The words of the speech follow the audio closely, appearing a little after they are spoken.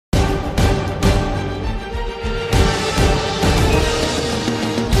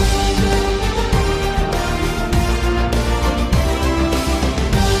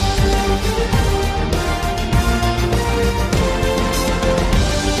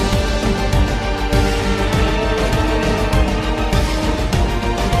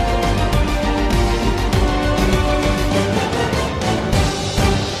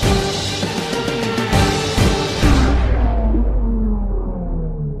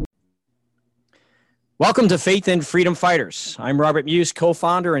Welcome to Faith and Freedom Fighters. I'm Robert Muise,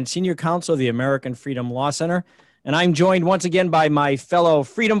 co-founder and senior counsel of the American Freedom Law Center, and I'm joined once again by my fellow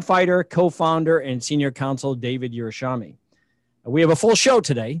freedom fighter, co-founder, and senior counsel, David Yerushalmi. We have a full show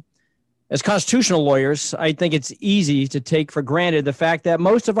today. As constitutional lawyers, I think it's easy to take for granted the fact that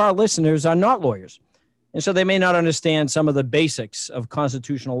most of our listeners are not lawyers, and so they may not understand some of the basics of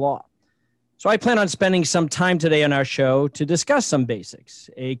constitutional law. So I plan on spending some time today on our show to discuss some basics,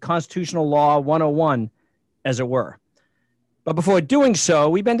 a constitutional law 101, as it were. But before doing so,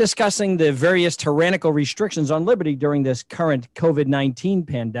 we've been discussing the various tyrannical restrictions on liberty during this current COVID-19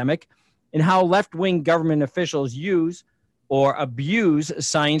 pandemic and how left-wing government officials use or abuse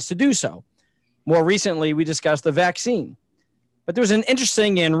science to do so. More recently, we discussed the vaccine. But there was an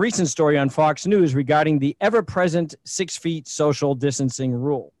interesting and recent story on Fox News regarding the ever-present 6 feet social distancing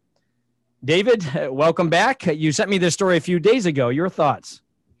rule. David, welcome back. You sent me this story a few days ago. Your thoughts?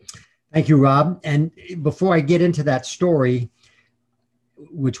 Thank you, Rob. And before I get into that story,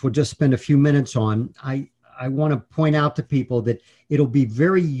 which we'll just spend a few minutes on, I want to point out to people that it'll be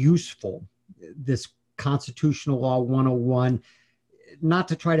very useful, this Constitutional Law 101, not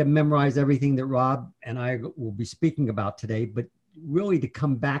to try to memorize everything that Rob and I will be speaking about today, but really to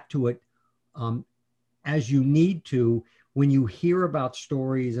come back to it as you need to when you hear about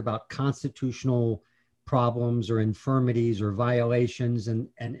stories about constitutional problems or infirmities or violations, and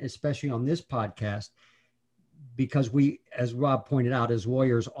especially on this podcast, because we, as Rob pointed out, as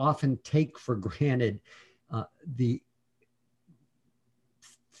lawyers often take for granted the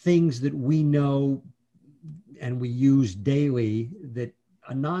things that we know and we use daily that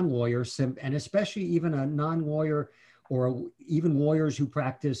a non-lawyer, and especially even a non-lawyer or even lawyers who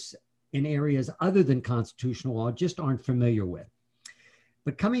practice in areas other than constitutional law, just aren't familiar with.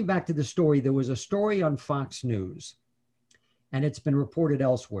 But coming back to the story, there was a story on Fox News, and it's been reported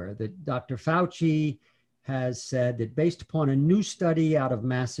elsewhere, that Dr. Fauci has said that based upon a new study out of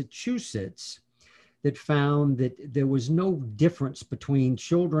Massachusetts that found that there was no difference between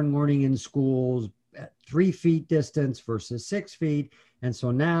children learning in schools at 3 feet distance versus 6 feet. And so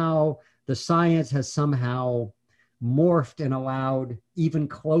now the science has somehow morphed and allowed even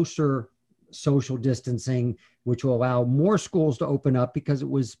closer social distancing, which will allow more schools to open up because it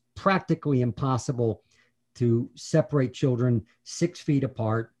was practically impossible to separate children 6 feet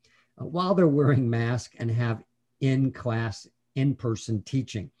apart while they're wearing masks and have in-class, in-person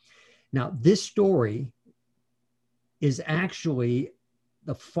teaching. Now, this story is actually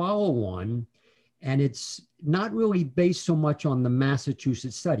the follow-on, and it's not really based so much on the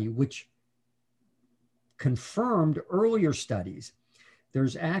Massachusetts study, which confirmed earlier studies.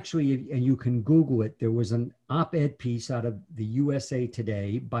 There's actually, and you can Google it, there was an op-ed piece out of the USA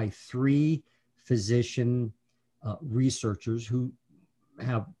Today by 3 physician researchers who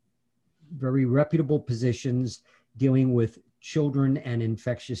have very reputable positions dealing with children and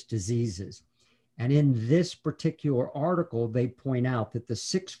infectious diseases. And in this particular article, they point out that the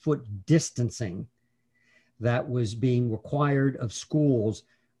 6 foot distancing that was being required of schools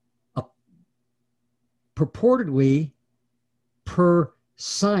purportedly per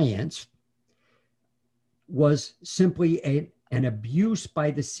science was simply an abuse by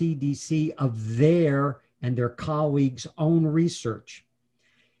the CDC of their and their colleagues' own research.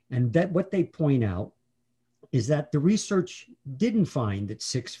 And that what they point out is that the research didn't find that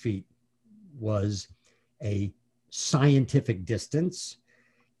 6 feet was a scientific distance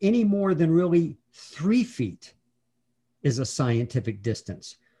any more than really 3 feet is a scientific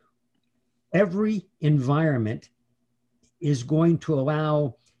distance. Every environment is going to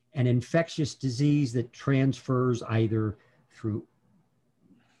allow an infectious disease that transfers either through,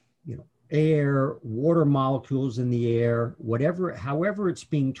 air, water molecules in the air, however it's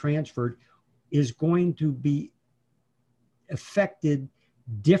being transferred, is going to be affected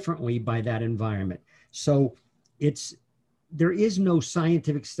differently by that environment. So there is no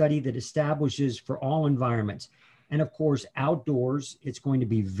scientific study that establishes for all environments. And of course, outdoors, it's going to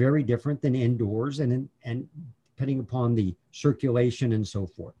be very different than indoors, and depending upon the circulation and so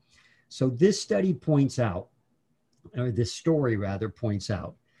forth. So this study points out, or this story rather points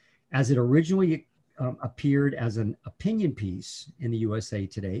out, as it originally appeared as an opinion piece in the USA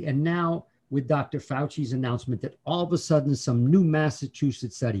Today, and now with Dr. Fauci's announcement that all of a sudden some new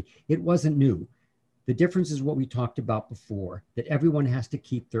Massachusetts study, it wasn't new. The difference is what we talked about before, that everyone has to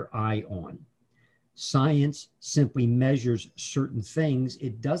keep their eye on. Science simply measures certain things.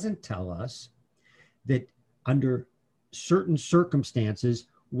 It doesn't tell us that under certain circumstances,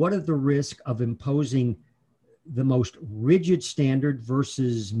 what are the risk of imposing the most rigid standard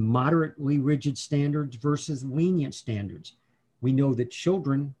versus moderately rigid standards versus lenient standards. We know that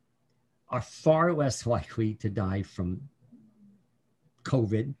children are far less likely to die from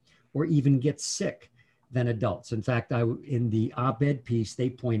COVID or even get sick than adults. In fact, in the op-ed piece, they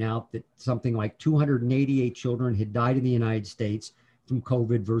point out that something like 288 children had died in the United States from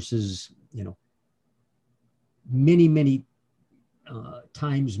COVID versus, many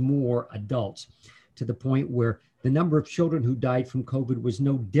times more adults, to the point where the number of children who died from COVID was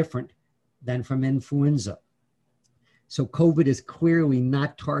no different than from influenza. So COVID is clearly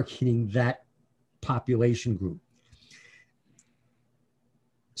not targeting that population group.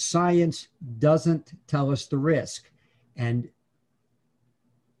 Science doesn't tell us the risk. And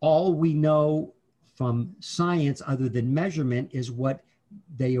all we know from science, other than measurement, is what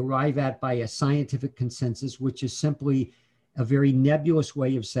they arrive at by a scientific consensus, which is simply a very nebulous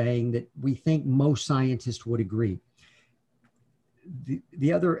way of saying that we think most scientists would agree.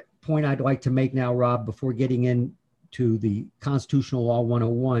 The other point I'd like to make now, Rob, before getting into the Constitutional Law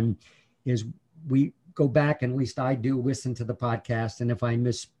 101, is we go back, and at least I do, listen to the podcast, and if I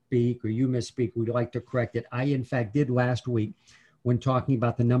misspeak or you misspeak, we'd like to correct it. I, in fact, did last week when talking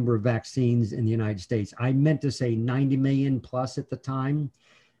about the number of vaccines in the United States. I meant to say 90 million plus at the time,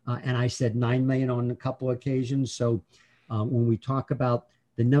 and I said 9 million on a couple of occasions. So when we talk about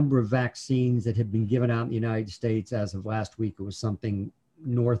the number of vaccines that have been given out in the United States as of last week, it was something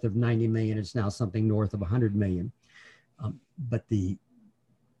north of 90 million. It's now something north of 100 million. But the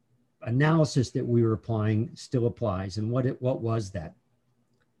analysis that we were applying still applies. And what was that?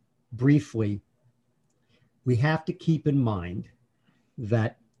 Briefly, we have to keep in mind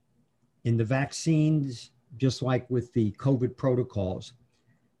that in the vaccines, just like with the COVID protocols,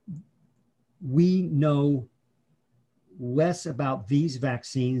 we know less about these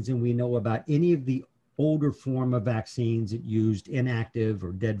vaccines than we know about any of the older form of vaccines that used inactive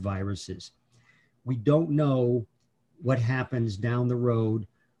or dead viruses. We don't know what happens down the road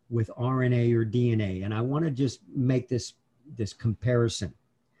with RNA or DNA. And I want to just make this comparison.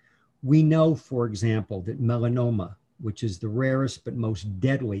 We know, for example, that melanoma, which is the rarest but most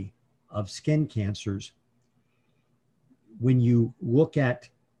deadly of skin cancers, when you look at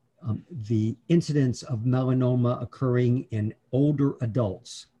the incidence of melanoma occurring in older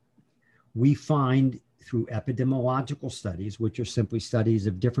adults, we find through epidemiological studies, which are simply studies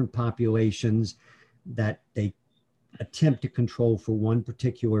of different populations that they attempt to control for one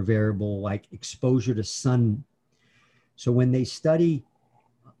particular variable, like exposure to sun. So when they study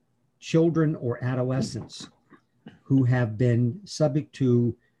children or adolescents who have been subject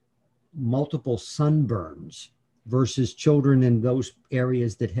to multiple sunburns versus children in those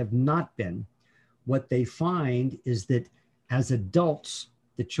areas that have not been, what they find is that as adults,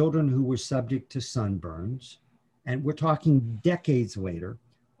 the children who were subject to sunburns, and we're talking decades later,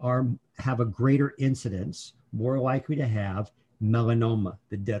 have a greater incidence, more likely to have melanoma,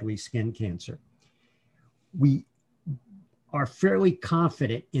 the deadly skin cancer. We are fairly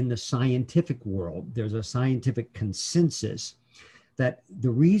confident in the scientific world. There's a scientific consensus that the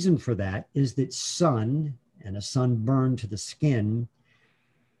reason for that is that sun and a sunburn to the skin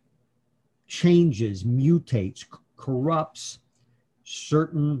changes, mutates, corrupts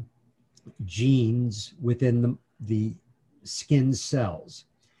certain genes within the skin cells.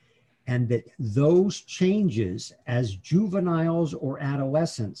 And that those changes as juveniles or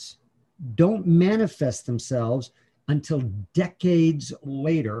adolescents don't manifest themselves until decades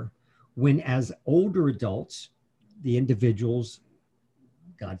later, when as older adults, the individuals,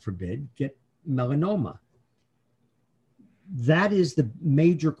 God forbid, get melanoma. That is the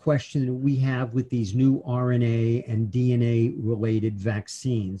major question that we have with these new RNA and DNA related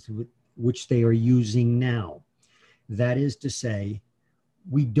vaccines, which they are using now. That is to say,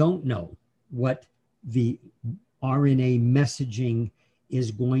 we don't know what the RNA messaging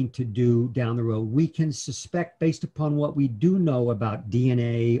is going to do down the road. We can suspect, based upon what we do know about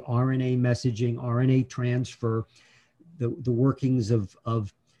DNA, RNA messaging, RNA transfer, the workings of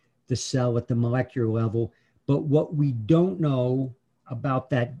the cell at the molecular level. But what we don't know about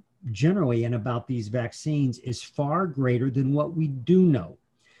that generally and about these vaccines is far greater than what we do know.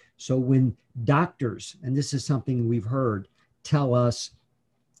 So when doctors, and this is something we've heard, tell us,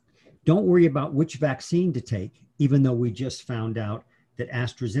 don't worry about which vaccine to take, even though we just found out that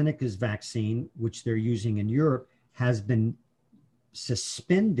AstraZeneca's vaccine, which they're using in Europe, has been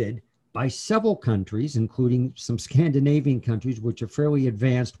suspended by several countries, including some Scandinavian countries, which are fairly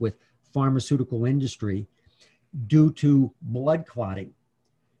advanced with pharmaceutical industry, due to blood clotting,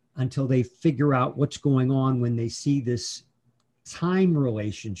 until they figure out what's going on when they see this time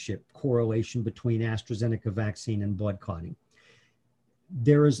correlation between AstraZeneca vaccine and blood clotting.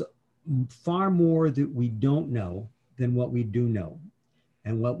 There is far more that we don't know than what we do know.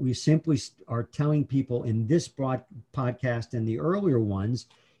 And what we simply are telling people in this podcast and the earlier ones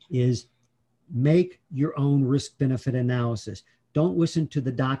is make your own risk benefit analysis. Don't listen to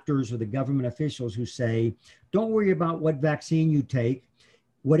the doctors or the government officials who say, don't worry about what vaccine you take.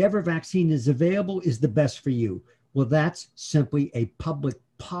 Whatever vaccine is available is the best for you. Well, that's simply a public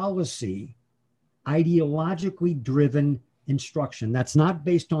policy, ideologically driven instruction. That's not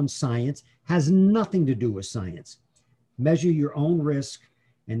based on science, has nothing to do with science. Measure your own risk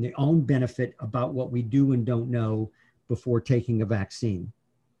and the own benefit about what we do and don't know before taking a vaccine.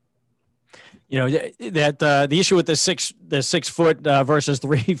 You know, that the issue with the 6 foot versus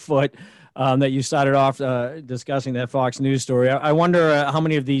 3 foot that you started off discussing, that Fox News story. I wonder how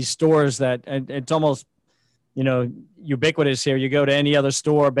many of these stores that it's almost, you know, ubiquitous here. You go to any other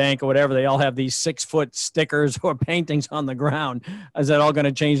store, bank, or whatever, they all have these 6 foot stickers or paintings on the ground. Is that all going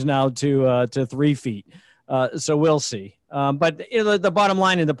to change now to 3 feet? So we'll see. But you know, the bottom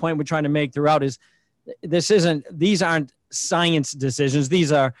line and the point we're trying to make throughout is these aren't science decisions.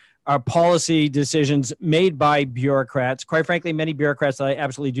 These are policy decisions made by bureaucrats. Quite frankly, many bureaucrats that I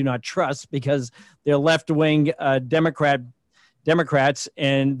absolutely do not trust because they're left-wing Democrats,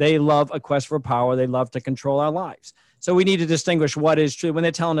 and they love a quest for power. They love to control our lives. So we need to distinguish what is true. When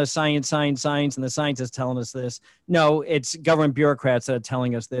they're telling us science, and the science is telling us this, no, it's government bureaucrats that are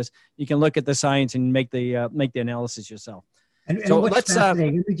telling us this. You can look at the science and make the analysis yourself. And so what's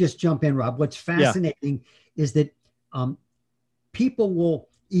fascinating, let me just jump in, Rob. What's fascinating is that people will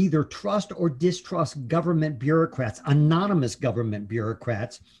either trust or distrust government bureaucrats, anonymous government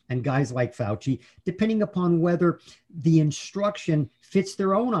bureaucrats, and guys like Fauci, depending upon whether the instruction fits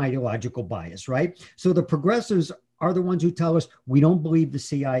their own ideological bias, right? So the progressives are the ones who tell us, we don't believe the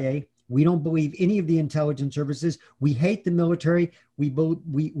CIA. We don't believe any of the intelligence services. We hate the military. We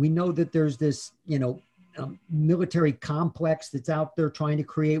know that there's this, military complex that's out there trying to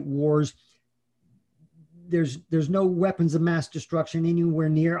create wars. There's no weapons of mass destruction anywhere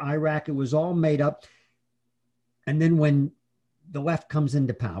near Iraq. It was all made up. And then when the left comes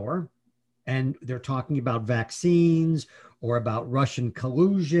into power and they're talking about vaccines or about Russian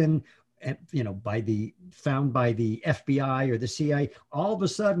collusion, found by the FBI or the CIA, all of a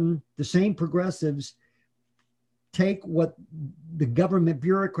sudden the same progressives take what the government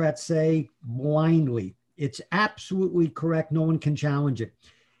bureaucrats say blindly. It's absolutely correct. No one can challenge it.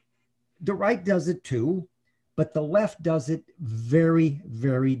 The right does it too, but the left does it very,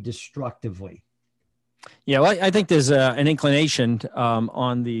 very destructively. Yeah, well, I think there's an inclination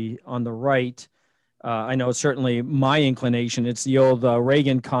on the right. I know it's certainly my inclination. It's the old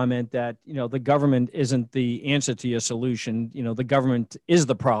Reagan comment that, the government isn't the answer to your solution. The government is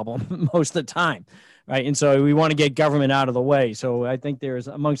the problem most of the time, right? And so we want to get government out of the way. So I think there's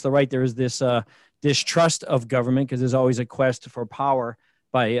amongst the right, there is this distrust of government because there's always a quest for power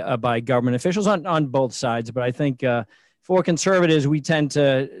by government officials on both sides. But I think for conservatives, we tend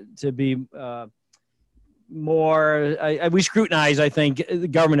to be more. We scrutinize, I think, the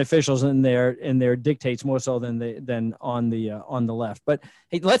government officials and their dictates more so than on the left. But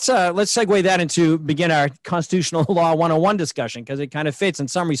hey, let's segue that into begin our constitutional law 101 discussion because it kind of fits in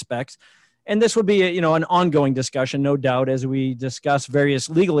some respects. And this will be an ongoing discussion, no doubt, as we discuss various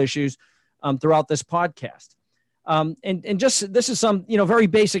legal issues throughout this podcast. And just this is some very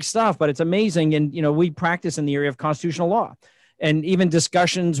basic stuff, but it's amazing. And we practice in the area of constitutional law, and even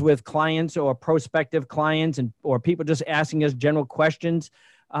discussions with clients or prospective clients or people just asking us general questions.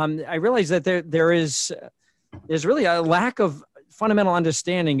 I realize that there's really a lack of fundamental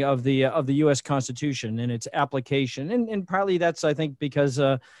understanding of the U.S. Constitution and its application, and partly that's, I think, because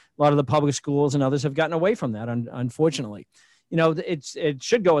a lot of the public schools and others have gotten away from that, unfortunately. It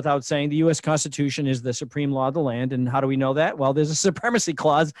should go without saying the U.S. Constitution is the supreme law of the land. And how do we know that? Well, there's a supremacy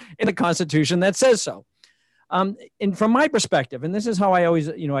clause in the Constitution that says so. And from my perspective, and this is how I always,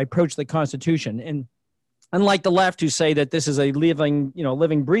 I approach the Constitution. And unlike the left who say that this is a living,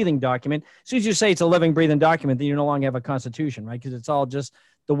 breathing document, as soon as you say it's a living, breathing document, then you no longer have a Constitution, right? Because it's all just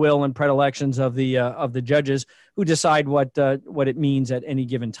the will and predilections of the judges who decide what it means at any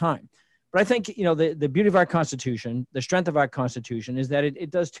given time. But I think, the beauty of our Constitution, the strength of our Constitution is that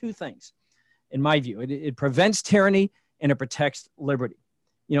it does two things, in my view. It prevents tyranny and it protects liberty.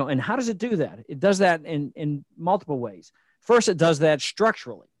 And how does it do that? It does that in multiple ways. First, it does that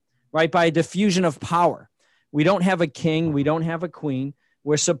structurally, right? By a diffusion of power. We don't have a king. We don't have a queen.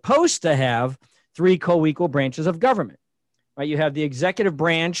 We're supposed to have 3 co-equal branches of government, right? You have the executive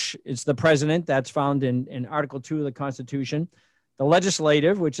branch. It's the president. That's found in Article 2 of the Constitution. The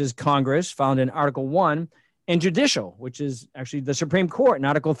legislative, which is Congress, found in Article 1, and judicial, which is actually the Supreme Court in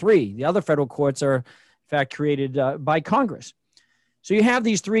Article 3. The other federal courts are, in fact, created by Congress. So you have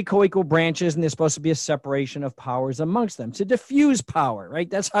these three co-equal branches, and there's supposed to be a separation of powers amongst them to diffuse power, right?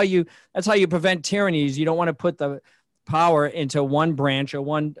 That's how you prevent tyrannies. You don't want to put the power into one branch or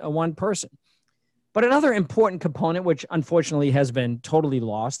one person. But another important component, which unfortunately has been totally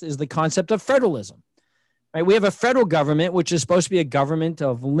lost, is the concept of federalism. Right? We have a federal government, which is supposed to be a government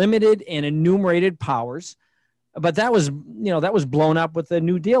of limited and enumerated powers, but that was blown up with the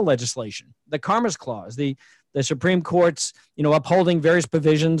New Deal legislation, the Commerce Clause, the Supreme Court's upholding various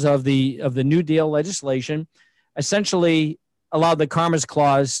provisions of the New Deal legislation, essentially allowed the Commerce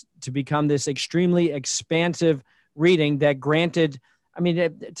Clause to become this extremely expansive reading that granted. I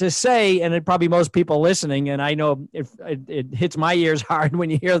mean, to say, and probably most people listening, and I know it hits my ears hard when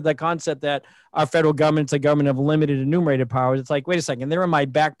you hear the concept that our federal government's a government of limited enumerated powers. It's like, wait a second, they're in my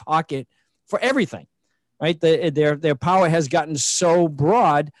back pocket for everything, right? Their power has gotten so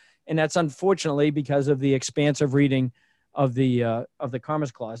broad, and that's unfortunately because of the expansive reading of the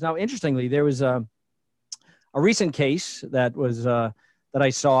Commerce Clause. Now, interestingly, there was a recent case that was that I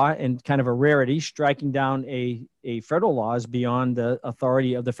saw, and kind of a rarity, striking down a federal laws beyond the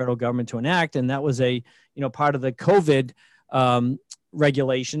authority of the federal government to enact, and that was part of the COVID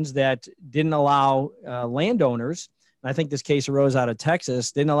regulations that didn't allow landowners. And I think this case arose out of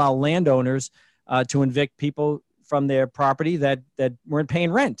Texas. Didn't allow landowners to evict people from their property that weren't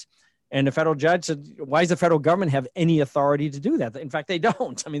paying rent. And the federal judge said, why does the federal government have any authority to do that? In fact, they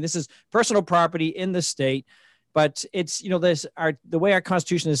don't. I mean, this is personal property in the state. But it's, the way our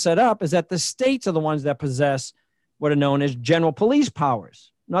Constitution is set up is that the states are the ones that possess what are known as general police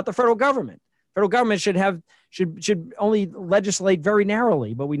powers, not the federal government. Federal government should only legislate very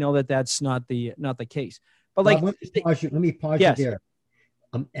narrowly, but we know that that's not the case. But let me pause yes. you there.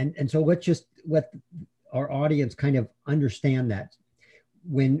 And so let's just let our audience kind of understand that.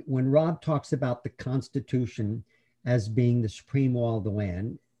 When Rob talks about the Constitution as being the supreme law of the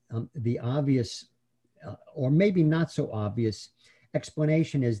land, the obvious or maybe not so obvious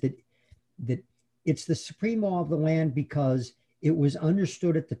explanation is that it's the supreme law of the land because it was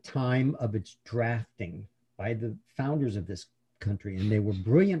understood at the time of its drafting by the founders of this country, and they were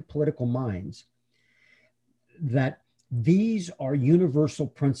brilliant political minds, that these are universal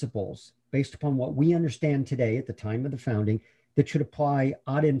principles based upon what we understand today at the time of the founding that should apply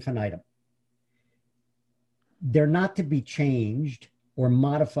ad infinitum. They're not to be changed or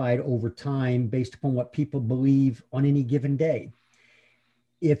modified over time based upon what people believe on any given day.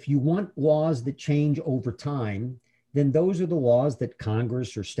 If you want laws that change over time, then those are the laws that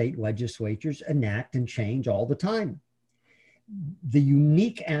Congress or state legislatures enact and change all the time. The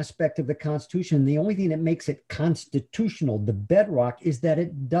unique aspect of the Constitution, the only thing that makes it constitutional, the bedrock, is that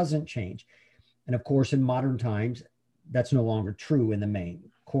it doesn't change. And of course, in modern times, that's no longer true in the main.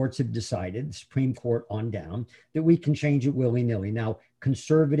 Courts have decided, the Supreme Court on down, that we can change it willy-nilly. Now,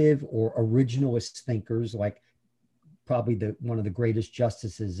 conservative or originalist thinkers, like probably one of the greatest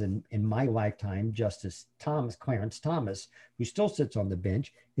justices in my lifetime, Justice Clarence Thomas, who still sits on the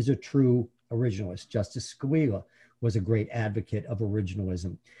bench, is a true originalist. Justice Scalia was a great advocate of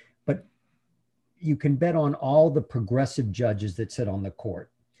originalism. But you can bet on all the progressive judges that sit on the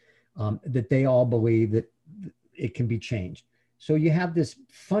court that they all believe that it can be changed. So you have this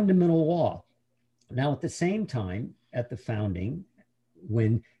fundamental law. Now, at the same time, at the founding,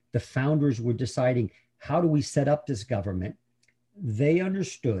 when the founders were deciding, how do we set up this government, they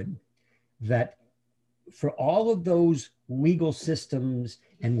understood that for all of those legal systems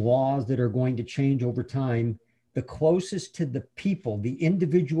and laws that are going to change over time, the closest to the people, the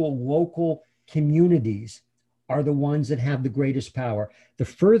individual local communities, are the ones that have the greatest power. The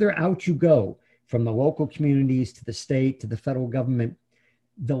further out you go, from the local communities to the state to the federal government,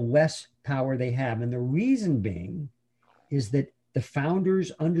 the less power they have. And the reason being is that the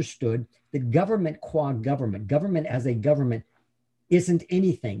founders understood that government qua government, government as a government, isn't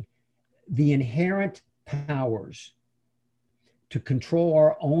anything. The inherent powers to control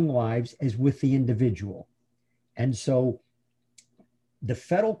our own lives is with the individual. And so the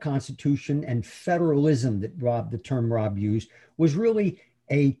federal Constitution and federalism that the term Rob used, was really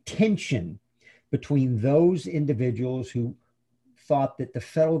a tension between those individuals who thought that the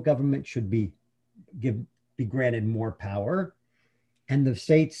federal government should be granted more power and the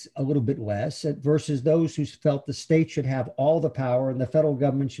states a little bit less, versus those who felt the state should have all the power and the federal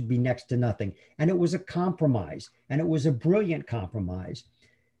government should be next to nothing. And it was a compromise, and it was a brilliant compromise.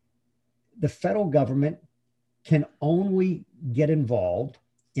 The federal government can only get involved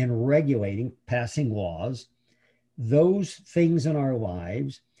in regulating, passing laws, those things in our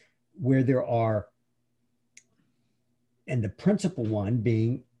lives where there are, and the principal one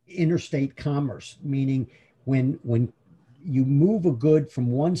being interstate commerce, meaning when you move a good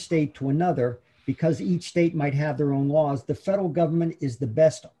from one state to another, because each state might have their own laws, the federal government is the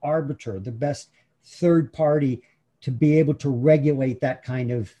best arbiter, the best third party to be able to regulate that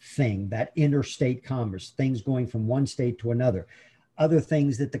kind of thing, that interstate commerce, things going from one state to another. Other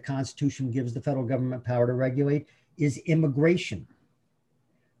things that the Constitution gives the federal government power to regulate is immigration,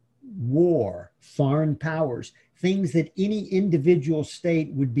 war, foreign powers, things that any individual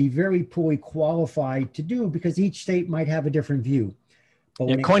state would be very poorly qualified to do because each state might have a different view. But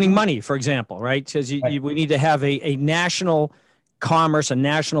when coining money, for example, right? Says we need to have a national commerce, a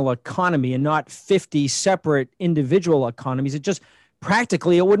national economy, and not 50 separate individual economies. It just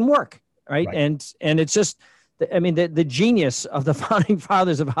practically it wouldn't work, right? And it's just, I mean, the genius of the founding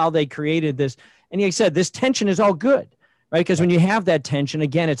fathers of how they created this. And like I said, this tension is all good, right? Because when you have that tension,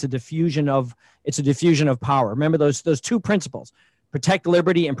 again, it's a diffusion of power. Remember those two principles: protect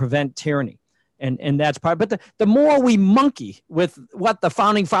liberty and prevent tyranny. And that's part. But the more we monkey with what the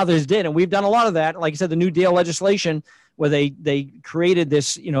founding fathers did, and we've done a lot of that, like I said, the New Deal legislation, where they created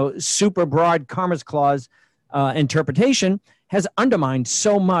this, super broad Commerce Clause interpretation, has undermined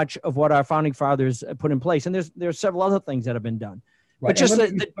so much of what our founding fathers put in place. And there's several other things that have been done. Right. But just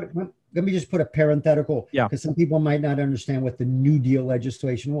let me just put a parenthetical, because some people might not understand what the New Deal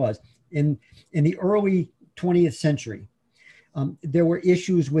legislation was. In the early 20th century, there were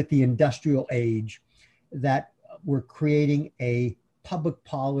issues with the industrial age that were creating a public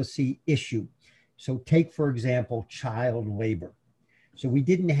policy issue. So take, for example, child labor. So we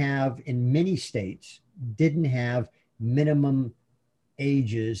didn't have, in many states, didn't have minimum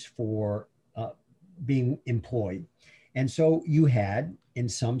ages for being employed. And so you had, in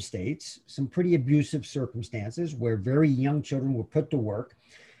some states, some pretty abusive circumstances where very young children were put to work,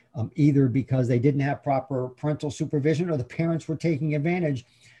 either because they didn't have proper parental supervision or the parents were taking advantage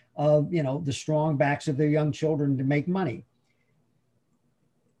of, the strong backs of their young children to make money.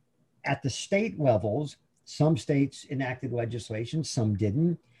 At the state levels, some states enacted legislation, some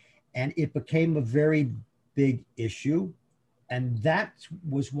didn't, and it became a very big issue. And that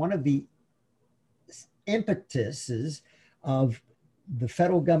was one of the impetuses of the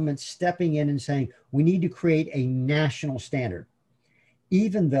federal government stepping in and saying, we need to create a national standard,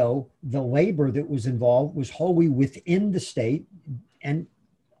 even though the labor that was involved was wholly within the state and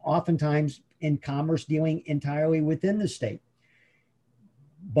oftentimes in commerce dealing entirely within the state.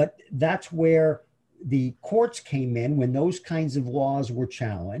 But that's where the courts came in when those kinds of laws were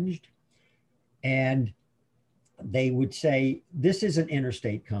challenged. And they would say, this isn't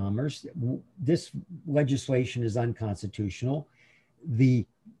interstate commerce. This legislation is unconstitutional. The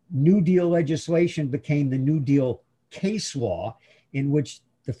New Deal legislation became the New Deal case law, in which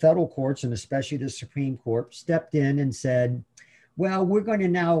the federal courts, and especially the Supreme Court, stepped in and said, well, we're going to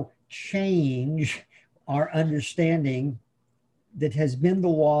now change our understanding that has been the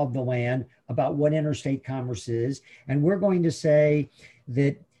law of the land about what interstate commerce is. And we're going to say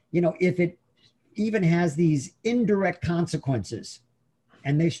that, if it even has these indirect consequences,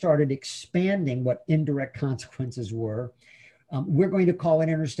 and they started expanding what indirect consequences were, we're going to call it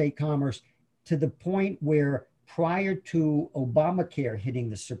interstate commerce, to the point where prior to Obamacare hitting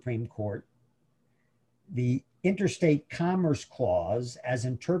the Supreme Court, the Interstate Commerce Clause, as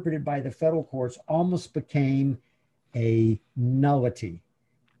interpreted by the federal courts, almost became a nullity.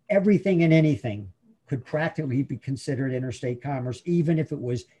 Everything and anything could practically be considered interstate commerce, even if it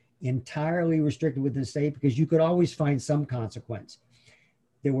was entirely restricted within the state, because you could always find some consequence.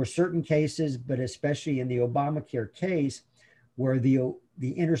 There were certain cases, but especially in the Obamacare case, where the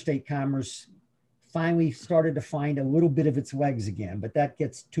interstate commerce finally started to find a little bit of its legs again, but that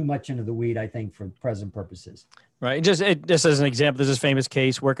gets too much into the weed, I think, for present purposes. Right. Just as an example, there's this famous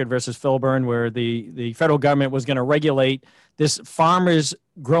case, Workett versus Filburn, where the federal government was going to regulate this farmer's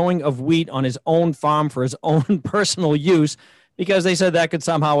growing of wheat on his own farm for his own personal use, because they said that could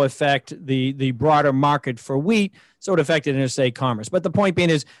somehow affect the broader market for wheat. So it affected interstate commerce. But the point being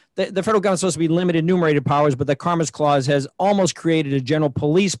is the federal government's supposed to be limited enumerated powers, but the Commerce Clause has almost created a general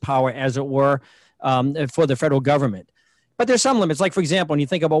police power, as it were, for the federal government. But there's some limits. Like, for example, when you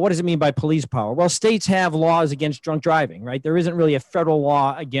think about what does it mean by police power? Well, states have laws against drunk driving, right? There isn't really a federal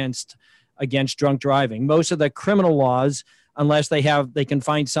law against drunk driving. Most of the criminal laws, unless they can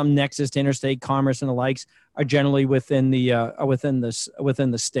find some nexus to interstate commerce and the likes, are generally within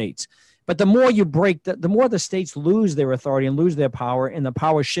the states. But the more you break, the more the states lose their authority and lose their power, and the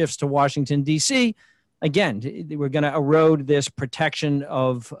power shifts to Washington, D.C., again, we're going to erode this protection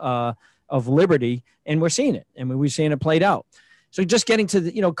of liberty, and we're seeing it. I mean, we're seeing it played out. So just getting to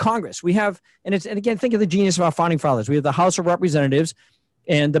the, Congress, we have, and again, think of the genius of our founding fathers. We have the House of Representatives,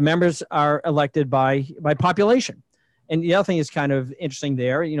 and the members are elected by population. And the other thing is kind of interesting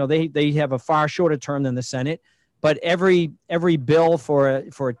there. They have a far shorter term than the Senate, but every bill for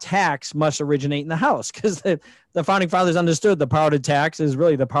a tax must originate in the House, because the founding fathers understood the power to tax is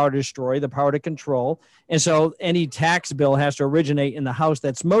really the power to destroy, the power to control. And so any tax bill has to originate in the House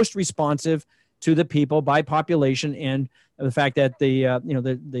that's most responsive to the people by population, and the fact that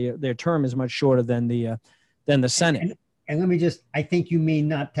their term is much shorter than the Senate. And let me I think you mean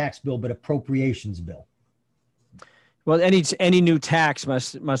not tax bill, but appropriations bill. Well, any new tax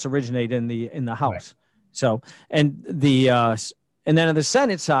must originate in the House. Right. So, and then on the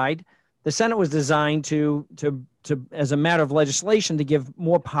Senate side, the Senate was designed to as a matter of legislation to give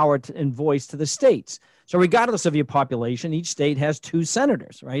more power and voice to the states. So regardless of your population, each state has 2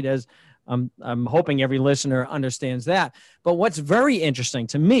 senators, right? As I'm hoping every listener understands that. But what's very interesting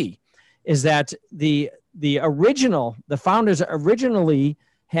to me is that the founders originally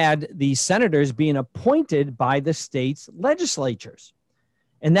had the senators being appointed by the state's legislatures.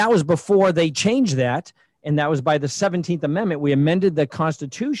 And that was before they changed that. And that was by the 17th Amendment. We amended the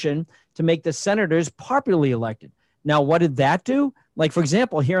Constitution to make the senators popularly elected. Now, what did that do? Like, for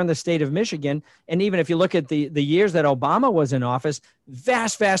example, here in the state of Michigan, and even if you look at the years that Obama was in office,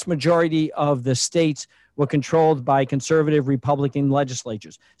 vast majority of the states were controlled by conservative Republican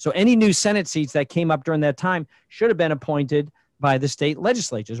legislatures. So any new Senate seats that came up during that time should have been appointed by the state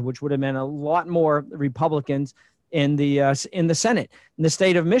legislatures, which would have meant a lot more Republicans in the Senate. In the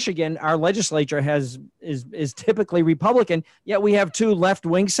state of Michigan, our legislature is typically Republican, yet we have 2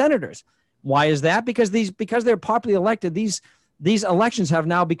 left-wing senators. Why is that? Because they're popularly elected, these elections have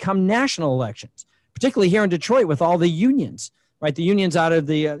now become national elections, particularly here in Detroit with all the unions, right? The unions out of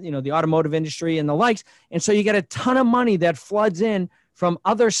the automotive industry and the likes. And so you get a ton of money that floods in from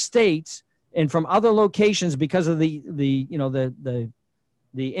other states and from other locations because of the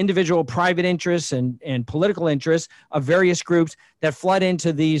individual private interests and political interests of various groups that flood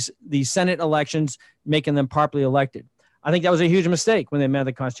into these Senate elections, making them popularly elected. I think that was a huge mistake when they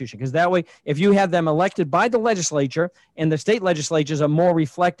amended the Constitution, because that way, if you have them elected by the legislature and the state legislatures are more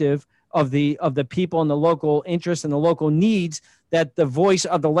reflective of the people and the local interests and the local needs, that the voice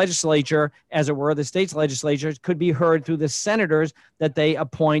of the legislature, as it were, the state's legislatures, could be heard through the senators that they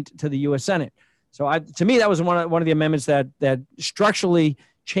appoint to the U.S. Senate. So to me, that was one of the amendments that structurally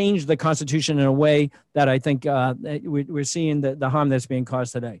changed the Constitution in a way that I think we're seeing the harm that's being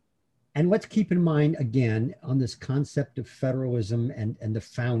caused today. And let's keep in mind, again, on this concept of federalism and the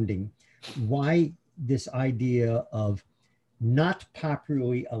founding, why this idea of not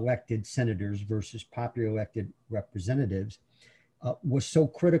popularly elected senators versus popularly elected representatives was so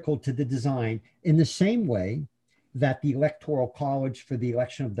critical to the design, in the same way that the Electoral College for the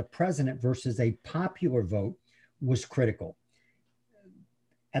election of the president versus a popular vote was critical.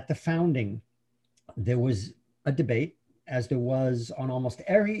 At the founding, there was a debate, as there was on almost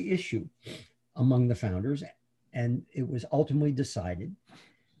every issue among the founders, and it was ultimately decided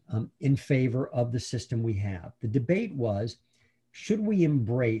in favor of the system we have. The debate was, should we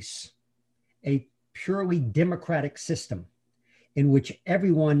embrace a purely democratic system in which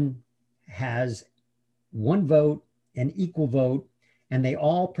everyone has one vote, an equal vote, and they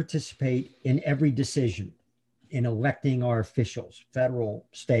all participate in every decision in electing our officials, federal,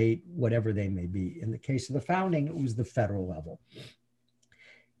 state, whatever they may be. In the case of the founding, it was the federal level.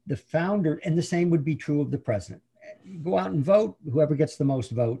 The founder, and the same would be true of the president. You go out and vote, whoever gets the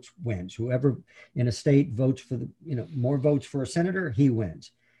most votes wins. Whoever in a state votes for more votes for a senator, he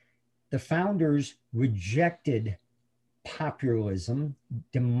wins. The founders rejected populism,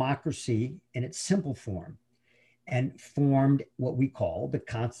 democracy in its simple form, and formed what we call the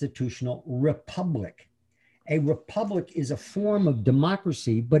constitutional republic. A republic is a form of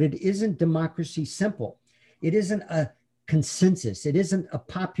democracy, but it isn't democracy simple. It isn't a consensus. It isn't a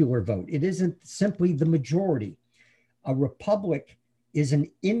popular vote. It isn't simply the majority. A republic is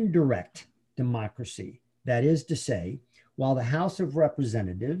an indirect democracy. That is to say, while the House of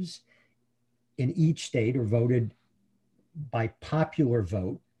Representatives in each state are voted by popular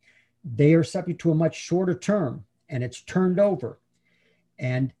vote, they are subject to a much shorter term, and it's turned over.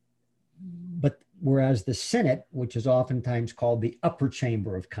 But whereas the Senate, which is oftentimes called the upper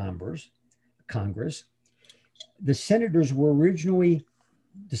chamber of Congress, the senators were originally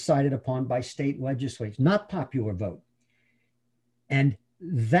decided upon by state legislatures, not popular vote. And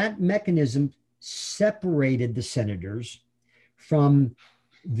that mechanism separated the senators from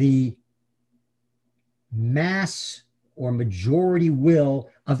the mass or majority will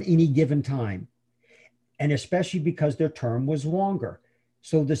of any given time, and especially because their term was longer.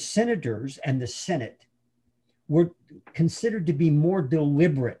 So the senators and the Senate were considered to be more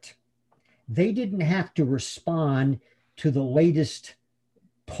deliberate. They didn't have to respond to the latest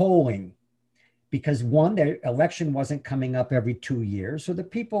polling, because one, their election wasn't coming up every 2 years. So the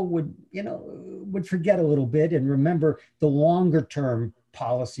people would forget a little bit and remember the longer term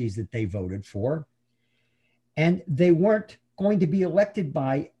policies that they voted for. And they weren't going to be elected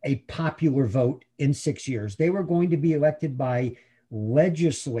by a popular vote in 6 years. They were going to be elected by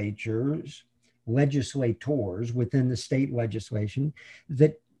legislators within the state legislation,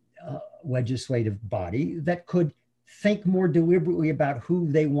 that legislative body that could think more deliberately about who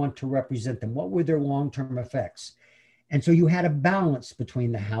they want to represent them. What were their long-term effects? And so you had a balance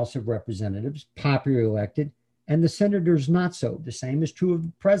between the House of Representatives, popularly elected, and the senators not so. The same is true of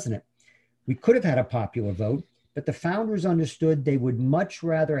the president. We could have had a popular vote, but the founders understood they would much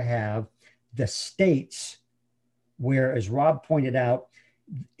rather have the states where, as Rob pointed out,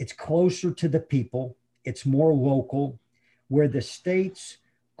 it's closer to the people, it's more local, where the states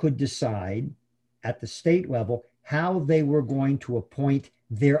could decide at the state level how they were going to appoint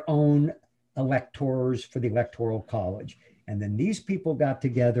their own electors for the Electoral College. And then these people got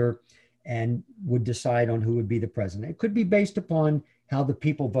together and would decide on who would be the president. It could be based upon how the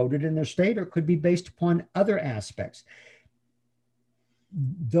people voted in their state, or it could be based upon other aspects.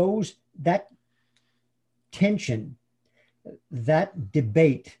 That tension, that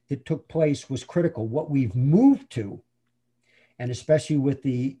debate that took place was critical. What we've moved to, and especially with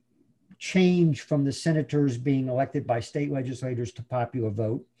the change from the senators being elected by state legislators to popular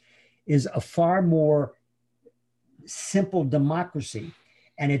vote, is a far more simple democracy.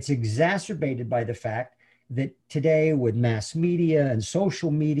 And it's exacerbated by the fact that today, with mass media and social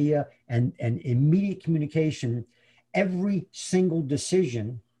media and immediate communication, every single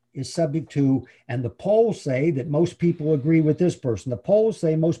decision is subject to, and the polls say that most people agree with this person, the polls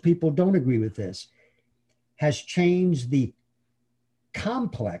say most people don't agree with this, has changed the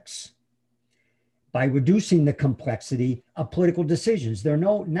complex by reducing the complexity of political decisions. They're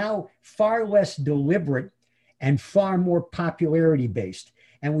now far less deliberate and far more popularity based.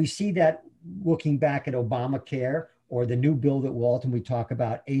 And we see that looking back at Obamacare, or the new bill that we'll ultimately talk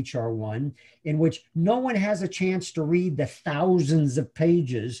about, HR 1, in which no one has a chance to read the thousands of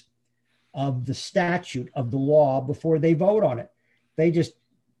pages of the statute, of the law, before they vote on it. They just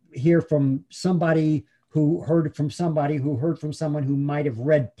hear from somebody who heard from somebody who heard from someone who might have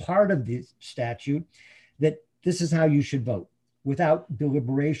read part of the statute, that this is how you should vote, without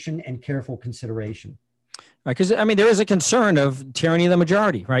deliberation and careful consideration. Right, because I mean, there is a concern of tyranny of the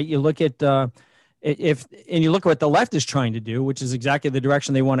majority, right? You look at you look at what the left is trying to do, which is exactly the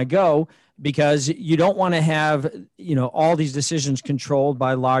direction they want to go, because you don't want to have all these decisions controlled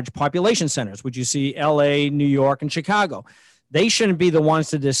by large population centers, which you see L.A., New York, and Chicago. They shouldn't be the ones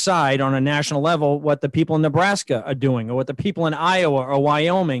to decide on a national level what the people in Nebraska are doing, or what the people in Iowa or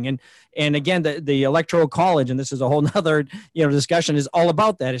Wyoming. And again, the Electoral College, and this is a whole nother discussion, is all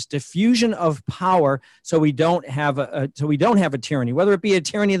about that. It's diffusion of power, so we don't have a tyranny, whether it be a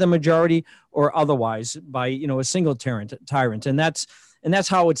tyranny of the majority or otherwise by a single tyrant. And that's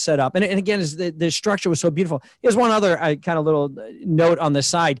how it's set up. And again, the structure was so beautiful. Here's one other kind of little note on the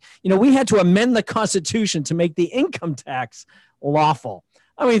side. We had to amend the Constitution to make the income tax lawful.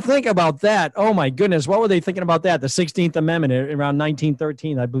 I mean, think about that. Oh, my goodness. What were they thinking about that? The 16th Amendment around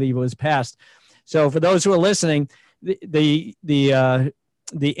 1913, I believe it was passed. So for those who are listening, the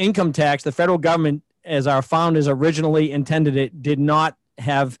income tax, the federal government, as our founders originally intended it, did not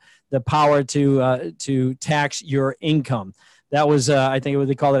have the power to tax your income. That was, I think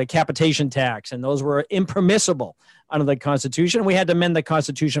they called it a capitation tax, and those were impermissible under the Constitution. We had to amend the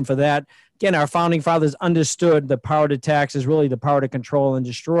Constitution for that. Again, our founding fathers understood the power to tax is really the power to control and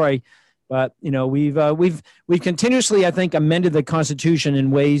destroy. But we've continuously, I think, amended the Constitution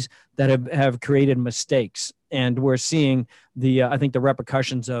in ways that have created mistakes, and we're seeing I think the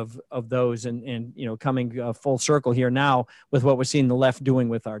repercussions of those, and coming full circle here now with what we're seeing the left doing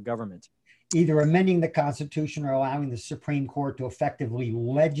with our government. Either amending the Constitution or allowing the Supreme Court to effectively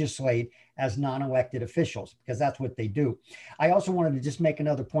legislate as non-elected officials, because that's what they do. I also wanted to just make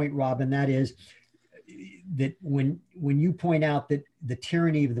another point, Rob, and that is that when you point out that the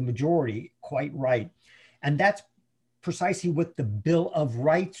tyranny of the majority, quite right, and that's precisely what the Bill of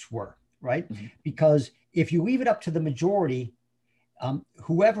Rights were, right? Mm-hmm. Because if you leave it up to the majority,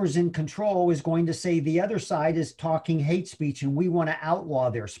 whoever's in control is going to say the other side is talking hate speech and we want to outlaw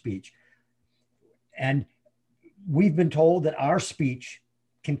their speech. And we've been told that our speech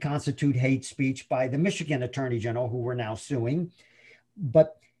can constitute hate speech by the Michigan Attorney General, who we're now suing.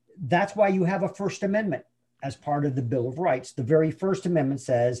 But that's why you have a First Amendment as part of the Bill of Rights. The very First Amendment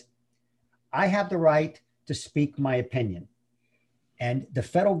says, I have the right to speak my opinion. And the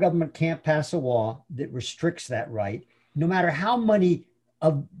federal government can't pass a law that restricts that right. no matter how many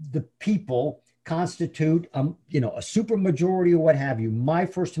of the people constitute, a supermajority or what have you, my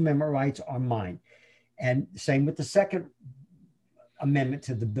First Amendment rights are mine. And same with the Second Amendment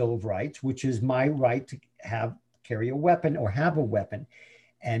to the Bill of Rights, which is my right to carry a weapon or have a weapon.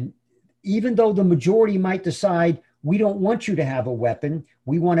 And even though the majority might decide we don't want you to have a weapon,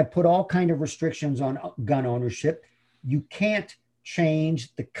 we want to put all kind of restrictions on gun ownership, you can't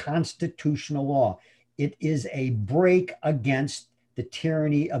change the constitutional law. It is a break against the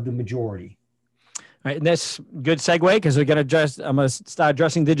tyranny of the majority. All right, and that's a good segue because I'm going to start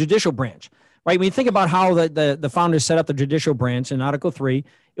addressing the judicial branch. Right, when you think about how the founders set up the judicial branch in Article 3,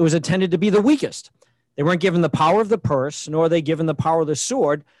 it was intended to be the weakest. They weren't given the power of the purse, nor are they given the power of the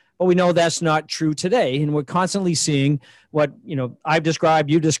sword, but we know that's not true today. And we're constantly seeing what, I've described,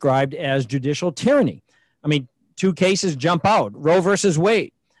 you described as judicial tyranny. I mean, two cases jump out. Roe versus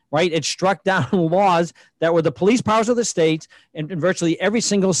Wade, right? It struck down laws that were the police powers of the states and in virtually every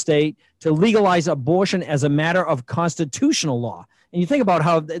single state to legalize abortion as a matter of constitutional law. And you think about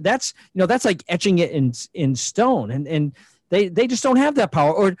how that's like etching it in stone, and they just don't have that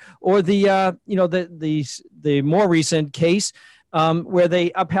power. Or the more recent case where they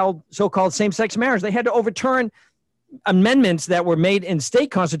upheld so-called same-sex marriage. They had to overturn amendments that were made in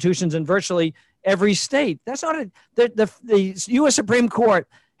state constitutions in virtually every state. That's not the U.S. Supreme Court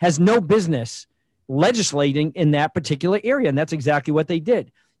has no business legislating in that particular area, and that's exactly what they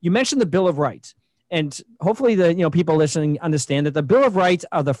did. You mentioned the Bill of Rights. And hopefully the people listening understand that the Bill of Rights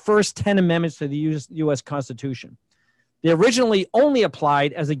are the first 10 amendments to the U.S. Constitution. They originally only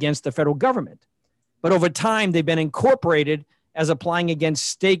applied as against the federal government, but over time they've been incorporated as applying against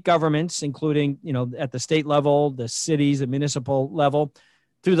state governments, including at the state level, the cities, the municipal level,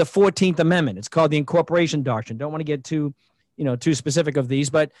 through the 14th Amendment. It's called the Incorporation Doctrine. Don't want to get too specific of these,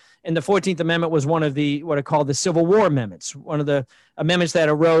 but the 14th Amendment was one of what are called the Civil War amendments, one of the amendments that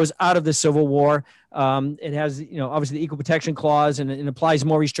arose out of the Civil War. It has, obviously the Equal Protection Clause, and it applies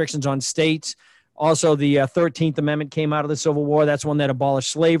more restrictions on states. Also, the 13th Amendment came out of the Civil War. That's one that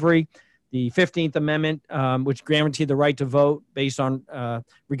abolished slavery. The 15th Amendment, which guaranteed the right to vote based on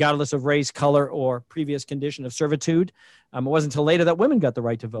regardless of race, color, or previous condition of servitude. It wasn't until later that women got the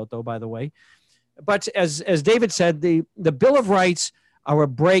right to vote, though, by the way. But as David said, the Bill of Rights are a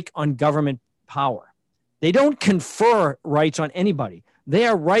break on government power. They don't confer rights on anybody. They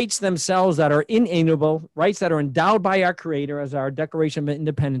are rights themselves that are inalienable, rights that are endowed by our Creator, as our Declaration of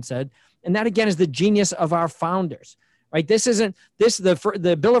Independence said. And that, again, is the genius of our founders. Right?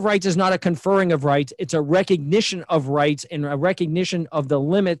 The Bill of Rights is not a conferring of rights. It's a recognition of rights and a recognition of the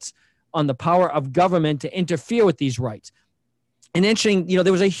limits on the power of government to interfere with these rights. And interesting,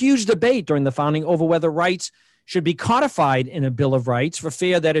 there was a huge debate during the founding over whether rights should be codified in a Bill of Rights for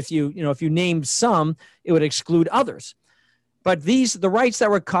fear that if you named some, it would exclude others. But the rights that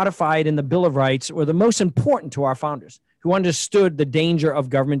were codified in the Bill of Rights were the most important to our founders, who understood the danger of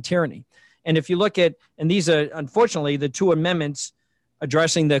government tyranny. And if you look at, and these are unfortunately the two amendments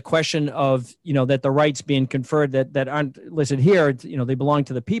addressing the question of, that the rights being conferred that aren't listed here, they belong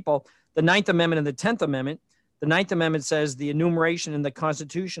to the people. The 9th Amendment and the 10th Amendment. The 9th Amendment says the enumeration in the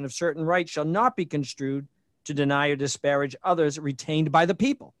Constitution of certain rights shall not be construed to deny or disparage others retained by the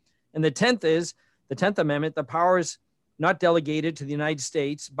people. And the 10th Amendment, the powers not delegated to the United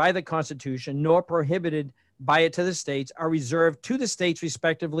States by the Constitution, nor prohibited by it to the states, are reserved to the states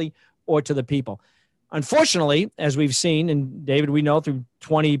respectively or to the people. Unfortunately, as we've seen, and David, we know through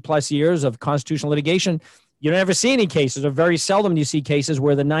 20 plus years of constitutional litigation, you don't ever see any cases, or very seldom you see cases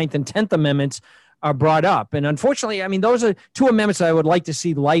where the 9th and 10th Amendments are brought up. And unfortunately, those are two amendments that I would like to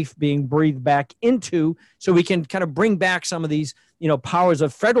see life being breathed back into, so we can kind of bring back some of these, powers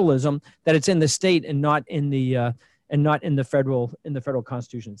of federalism, that it's in the state and not in the federal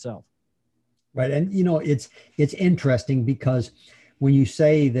Constitution itself. Right. And, it's interesting because when you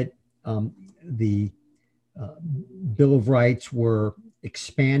say that the Bill of Rights were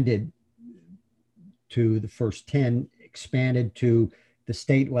expanded to the first 10, expanded to the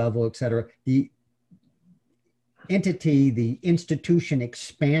state level, et cetera, the institution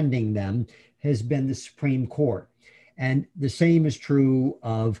expanding them has been the Supreme Court. And the same is true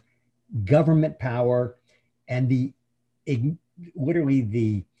of government power and the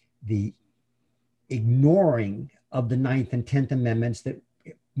ignoring of the 9th and 10th Amendments that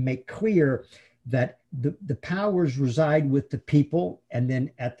make clear that the powers reside with the people, and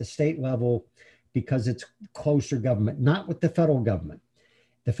then at the state level, because it's closer government, not with the federal government.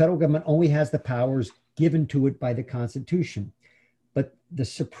 The federal government only has the powers given to it by the Constitution. But the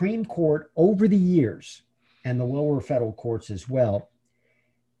Supreme Court over the years, and the lower federal courts as well,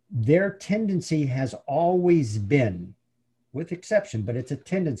 their tendency has always been with exception, but it's a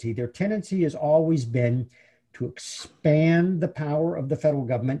tendency. Their tendency has always been to expand the power of the federal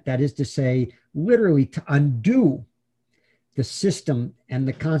government. That is to say, literally to undo the system and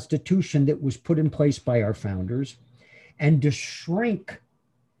the Constitution that was put in place by our founders, and to shrink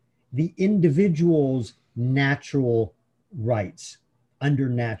the individual's natural rights under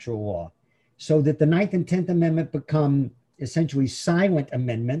natural law, so that the Ninth and 10th Amendment become essentially silent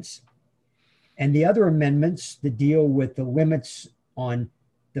amendments, and the other amendments that deal with the limits on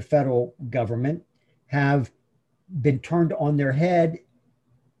the federal government have been turned on their head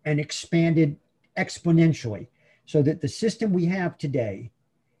and expanded exponentially, so that the system we have today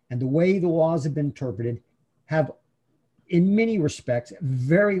and the way the laws have been interpreted have, in many respects,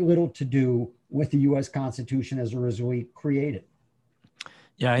 very little to do with the U.S. Constitution as originally created.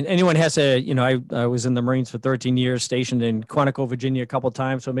 Yeah, and anyone has a, I was in the Marines for 13 years, stationed in Quantico, Virginia a couple of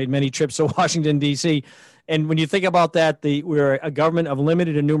times, so made many trips to Washington, D.C. And when you think about that, we're a government of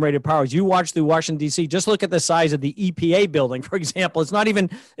limited enumerated powers. You watch through Washington, D.C., just look at the size of the EPA building, for example. It's not even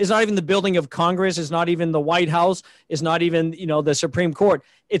the building of Congress. It's not even the White House. It's not even, the Supreme Court.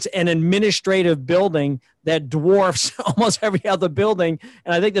 It's an administrative building that dwarfs almost every other building.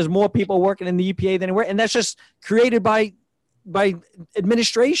 And I think there's more people working in the EPA than anywhere. And that's just created by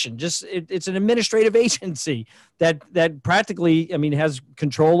administration. It's an administrative agency that practically, has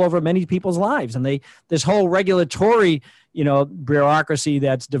control over many people's lives. And this whole regulatory, bureaucracy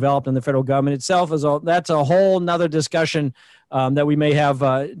that's developed in the federal government itself that's a whole nother discussion that we may have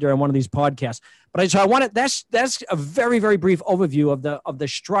during one of these podcasts. But that's a very, very brief overview of the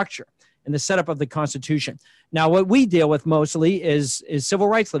structure and the setup of the Constitution. Now, what we deal with mostly is civil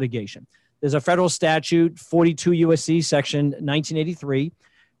rights litigation. There's a federal statute, 42 U.S.C. section 1983,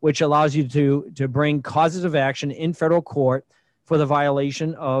 which allows you to bring causes of action in federal court for the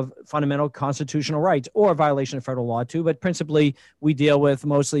violation of fundamental constitutional rights, or a violation of federal law too. But principally, we deal with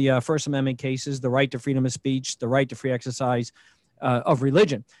mostly First Amendment cases, the right to freedom of speech, the right to free exercise of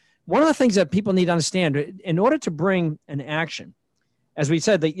religion. One of the things that people need to understand, in order to bring an action, as we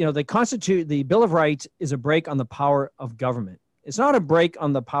said, the Bill of Rights is a break on the power of government. It's not a break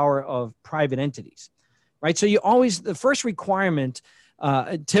on the power of private entities, right? So the first requirement,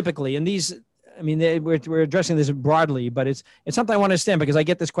 typically, and these, we're addressing this broadly, but it's something I want to understand, because I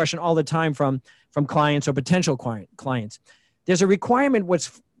get this question all the time from clients or potential clients. There's a requirement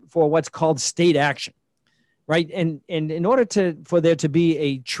for what's called state action, right? And in order for there to be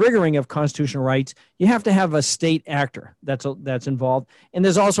a triggering of constitutional rights, you have to have a state actor that's involved. And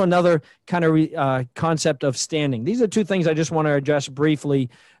there's also another kind of concept of standing. These are two things I just want to address briefly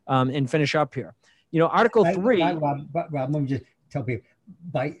and finish up here. Article 3. Rob, let me just tell people,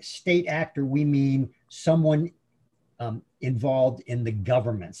 by state actor, we mean someone involved in the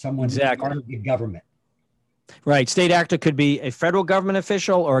government, someone part of the government. Right. State actor could be a federal government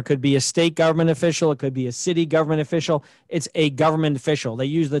official, or it could be a state government official. It could be a city government official. It's a government official. They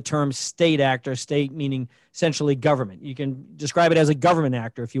use the term state actor, state meaning essentially government. You can describe it as a government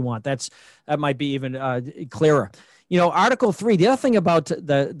actor if you want. That might be even clearer. Article 3, the other thing about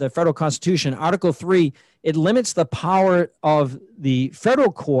the federal Constitution, Article 3, it limits the power of the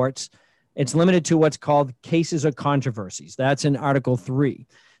federal courts. It's limited to what's called cases or controversies. That's in Article 3.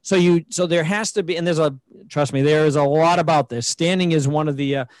 So there has to be, and trust me, there is a lot about this. Standing is one of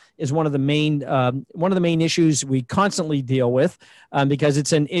the main issues we constantly deal with, because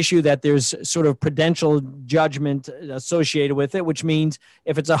it's an issue that there's sort of prudential judgment associated with it, which means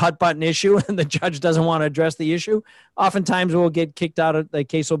if it's a hot button issue and the judge doesn't want to address the issue, oftentimes we'll get kicked out of the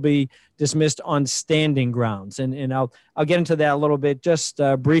case, will be dismissed on standing grounds. And I'll get into that a little bit just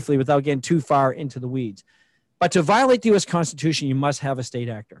briefly without getting too far into the weeds. But to violate the U.S. Constitution, you must have a state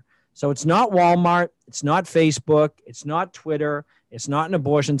actor. So it's not Walmart, it's not Facebook, it's not Twitter, it's not an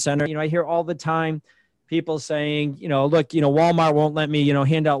abortion center. I hear all the time people saying, look, Walmart won't let me,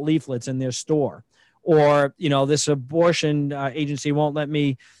 hand out leaflets in their store. Or, this abortion agency won't let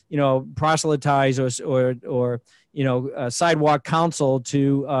me, proselytize or sidewalk counsel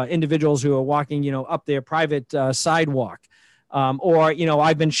to individuals who are walking, up their private sidewalk. Or,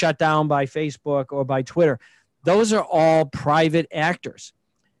 I've been shut down by Facebook or by Twitter. Those are all private actors.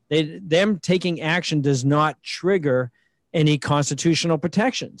 Them taking action does not trigger any constitutional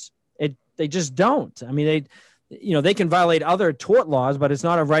protections. They just don't. They can violate other tort laws, but it's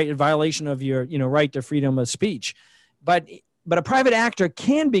not a violation of your, right to freedom of speech. But a private actor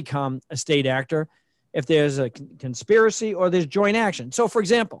can become a state actor if there's a conspiracy or there's joint action. So, for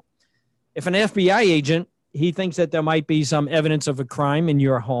example, if an FBI agent, he thinks that there might be some evidence of a crime in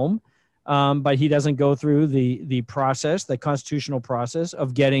your home, but he doesn't go through the process, the constitutional process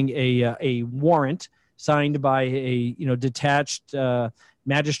of getting a warrant, signed by a, detached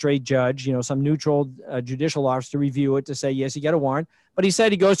magistrate judge, some neutral judicial officer to review it to say, yes, you got a warrant. But he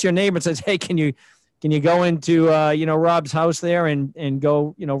said he goes to your neighbor and says, hey, can you go into, Rob's house there and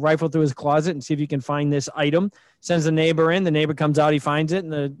go, rifle through his closet and see if you can find this item? Sends the neighbor in. The neighbor comes out, he finds it,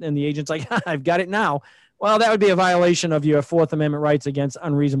 and the agent's like, I've got it now. Well, that would be a violation of your Fourth Amendment rights against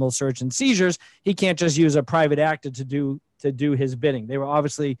unreasonable search and seizures. He can't just use a private actor to do his bidding. They were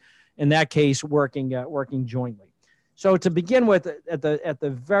obviously, in that case, working jointly. So to begin with, at the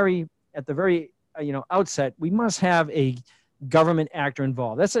very outset, we must have a government actor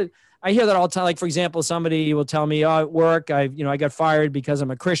involved. I hear that all the time. Like, for example, somebody will tell me, at work, I got fired because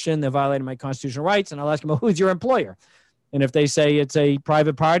I'm a Christian. They violated my constitutional rights. And I'll ask them, well, who's your employer? And if they say it's a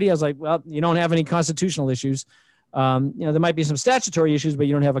private party, I was like, well, you don't have any constitutional issues. There might be some statutory issues, but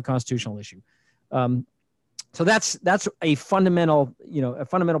you don't have a constitutional issue. So that's a fundamental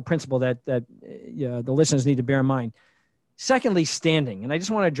principle that the listeners need to bear in mind. Secondly, standing. And I just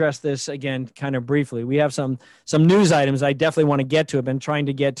want to address this again, kind of briefly. We have some news items I definitely want to get to. I've been trying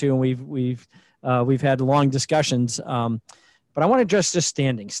to get to, and we've had long discussions. But I want to address just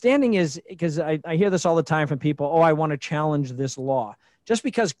standing. Standing is because I hear this all the time from people. Oh, I want to challenge this law. Just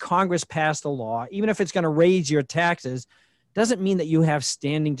because Congress passed a law, even if it's going to raise your taxes, doesn't mean that you have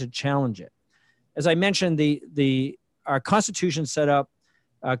standing to challenge it. As I mentioned, our Constitution set up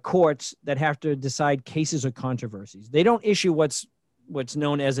courts that have to decide cases or controversies. They don't issue what's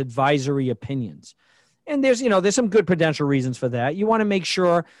known as advisory opinions. And there's some good prudential reasons for that. You want to make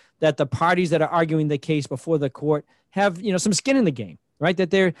sure that the parties that are arguing the case before the court have, some skin in the game, right? That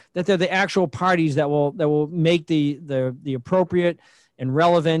they're the actual parties that will make the appropriate and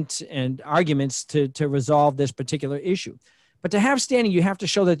relevant and arguments to resolve this particular issue. But to have standing, you have to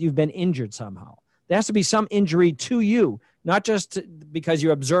show that you've been injured somehow. There has to be some injury to you, not just because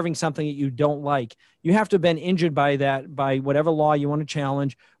you're observing something that you don't like. You have to have been injured by whatever law you want to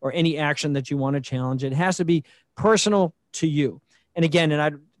challenge or any action that you want to challenge. It has to be personal to you. And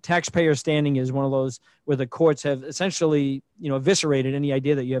again, taxpayer standing is one of those where the courts have essentially, eviscerated any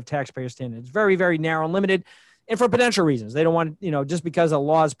idea that you have taxpayer standing. It's very, very narrow and limited, and for potential reasons. They don't want, just because a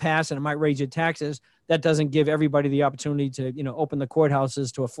law is passed and it might raise your taxes, that doesn't give everybody the opportunity to, open the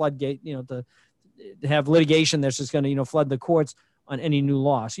courthouses to a floodgate, to have litigation that's just going to, flood the courts on any new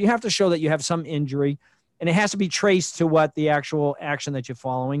law. So you have to show that you have some injury, and it has to be traced to what the actual action that you're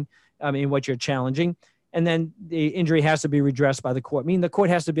following, what you're challenging. And then the injury has to be redressed by the court. Meaning the court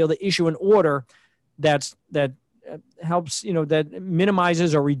has to be able to issue an order that helps, that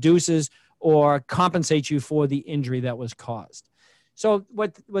minimizes or reduces or compensates you for the injury that was caused. So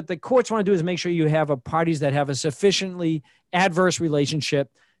what the courts want to do is make sure you have parties that have a sufficiently adverse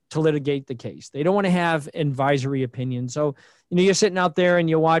relationship to litigate the case. They don't want to have advisory opinions. So, you're sitting out there and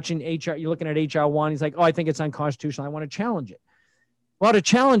you're watching HR, you're looking at HR 1. He's like, oh, I think it's unconstitutional. I want to challenge it. Well, to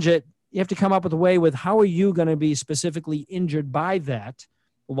challenge it, you have to come up with a way with how are you going to be specifically injured by that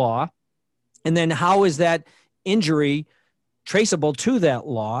law? And then how is that injury traceable to that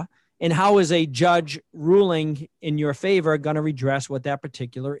law? And how is a judge ruling in your favor going to redress what that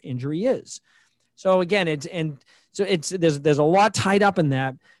particular injury is? So again, there's a lot tied up in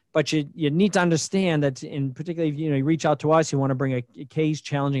that, but you need to understand that, in particularly if you reach out to us, you want to bring a case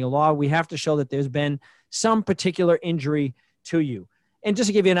challenging a law, we have to show that there's been some particular injury to you. And just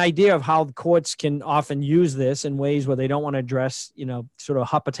to give you an idea of how the courts can often use this in ways where they don't want to address, sort of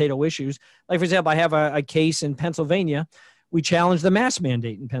hot potato issues. Like, for example, I have a case in Pennsylvania. We challenged the mask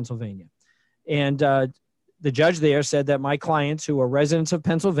mandate in Pennsylvania. And the judge there said that my clients, who are residents of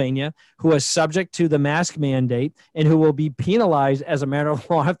Pennsylvania, who are subject to the mask mandate and who will be penalized as a matter of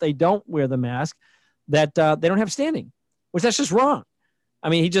law if they don't wear the mask, that they don't have standing, which that's just wrong.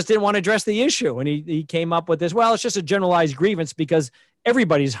 He just didn't want to address the issue. And he came up with this, well, it's just a generalized grievance because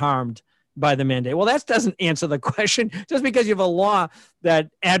everybody's harmed by the mandate. Well, that doesn't answer the question. Just because you have a law that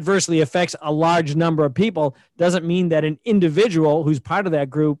adversely affects a large number of people doesn't mean that an individual who's part of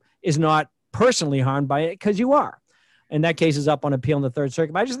that group is not personally harmed by it, because you are. And that case is up on appeal in the Third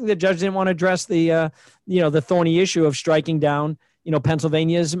Circuit. But I just think the judge didn't want to address the thorny issue of striking down,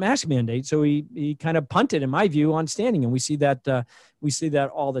 Pennsylvania's mask mandate. So he kind of punted, in my view, on standing. And we see that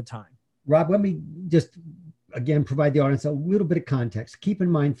all the time. Rob, let me just, again, provide the audience a little bit of context. Keep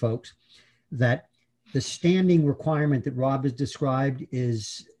in mind, folks, that the standing requirement that Rob has described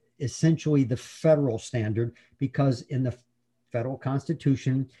is essentially the federal standard, because in the federal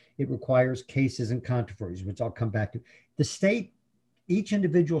Constitution, it requires cases and controversies, which I'll come back to. The state, each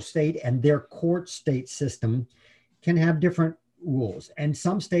individual state and their court state system can have different rules. And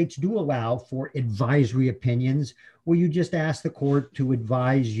some states do allow for advisory opinions, where you just ask the court to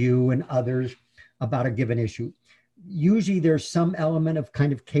advise you and others about a given issue. Usually there's some element of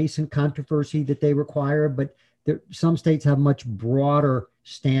kind of case and controversy that they require, but some states have much broader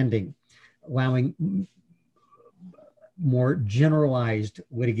standing, allowing more generalized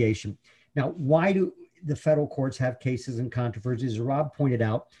litigation. Now, why do the federal courts have cases and controversies? As Rob pointed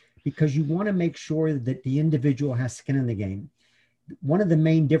out, because you want to make sure that the individual has skin in the game. One of the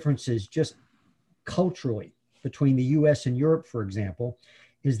main differences, just culturally, between the US and Europe, for example,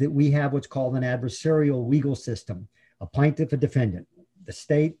 is that we have what's called an adversarial legal system, a plaintiff, a defendant, the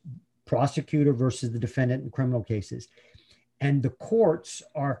state prosecutor versus the defendant in criminal cases. And the courts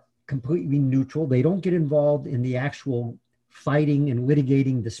are completely neutral. They don't get involved in the actual fighting and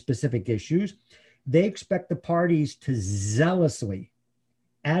litigating the specific issues. They expect the parties to zealously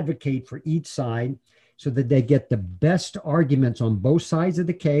advocate for each side so that they get the best arguments on both sides of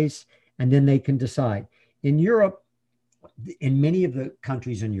the case, and then they can decide. In Europe, in many of the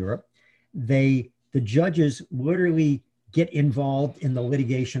countries in Europe, the judges literally get involved in the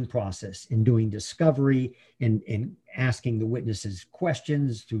litigation process, in doing discovery, in asking the witnesses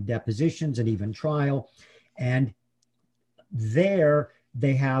questions through depositions and even trial. And there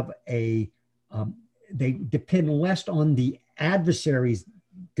they have they depend less on the adversaries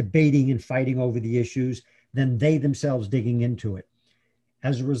debating and fighting over the issues than they themselves digging into it.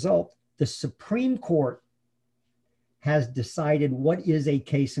 As a result, the Supreme Court has decided what is a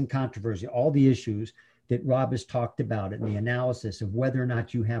case in controversy, all the issues that Rob has talked about in the analysis of whether or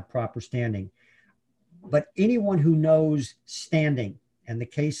not you have proper standing. But anyone who knows standing, and the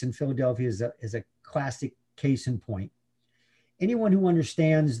case in Philadelphia is a classic case in point, anyone who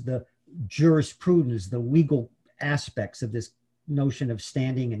understands the jurisprudence, the legal aspects of this notion of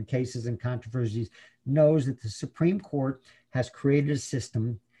standing in cases and controversies, knows that the Supreme Court has created a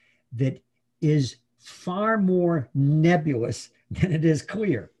system that is far more nebulous than it is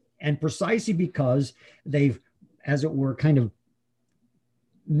clear. And precisely because they've, as it were, kind of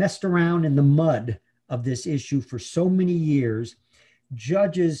messed around in the mud of this issue for so many years,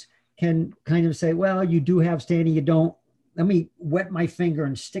 judges can kind of say, well, you do have standing, you don't. Let me wet my finger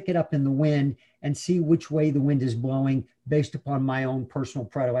and stick it up in the wind and see which way the wind is blowing based upon my own personal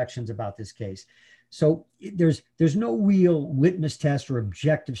predilections about this case. So there's no real litmus test or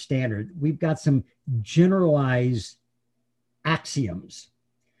objective standard. We've got some generalized axioms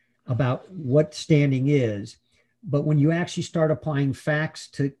about what standing is. But when you actually start applying facts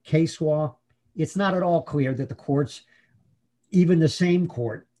to case law, it's not at all clear that the courts, even the same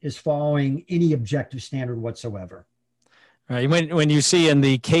court, is following any objective standard whatsoever. Right. When you see in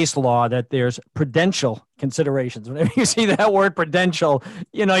the case law that there's prudential considerations, whenever you see that word prudential,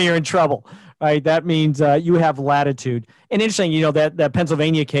 you know you're in trouble, right? That means you have latitude. And interesting, you know, that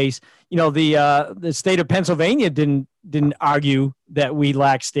Pennsylvania case, you know, the state of Pennsylvania didn't argue that we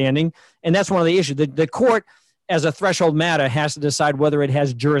lack standing, and that's one of the issues. The court, as a threshold matter, has to decide whether it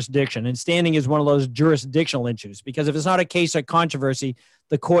has jurisdiction, and standing is one of those jurisdictional issues, because if it's not a case of controversy,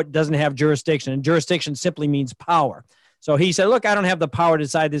 the court doesn't have jurisdiction, and jurisdiction simply means power. So he said, look, I don't have the power to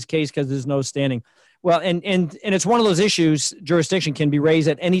decide this case because there's no standing. Well, and it's one of those issues, jurisdiction can be raised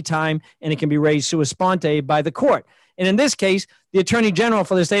at any time, and it can be raised sua sponte by the court. And in this case, the Attorney General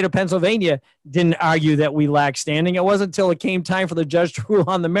for the state of Pennsylvania didn't argue that we lack standing. It wasn't until it came time for the judge to rule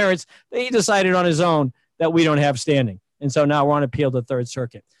on the merits that he decided on his own that we don't have standing. And so now we're on appeal to the Third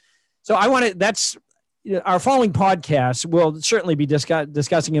Circuit. So that's our following podcast will certainly be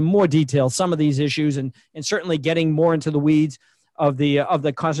discussing in more detail some of these issues, and certainly getting more into the weeds of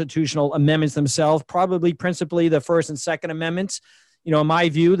the constitutional amendments themselves, probably principally the First and Second Amendments. You know, in my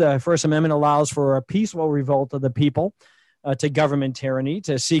view, the First Amendment allows for a peaceful revolt of the people to government tyranny,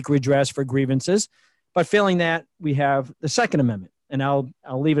 to seek redress for grievances. But failing that, we have the Second Amendment. And I'll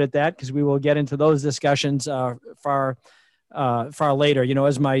leave it at that, because we will get into those discussions far later. You know,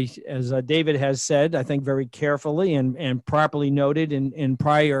 as David has said, I think very carefully and properly noted in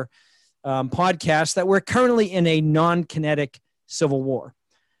prior podcasts, that we're currently in a non-kinetic civil war.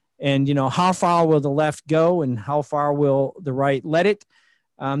 And, you know, how far will the left go and how far will the right let it?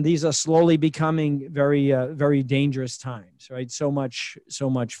 These are slowly becoming very, very dangerous times, right? So much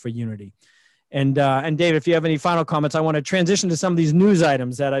for unity. And David, if you have any final comments, I want to transition to some of these news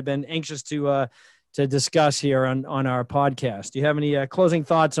items that I've been anxious to discuss here on our podcast. Do you have any closing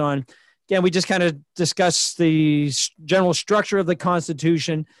thoughts on, again, we just kind of discussed the general structure of the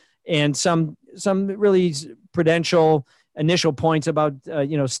Constitution and some really prudential initial points about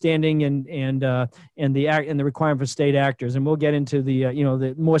standing and the requirement for state actors, and we'll get into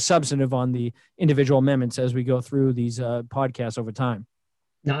the more substantive on the individual amendments as we go through these podcasts over time.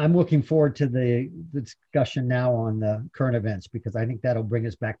 Now, I'm looking forward to the discussion now on the current events, because I think that'll bring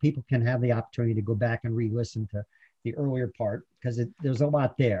us back. People can have the opportunity to go back and re-listen to the earlier part, because there's a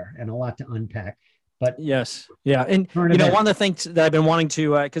lot there and a lot to unpack. But Yes. Yeah. And, current events. one of the things that I've been wanting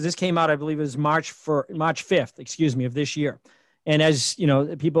to, because this came out, I believe it was March 5th, excuse me, of this year. And as,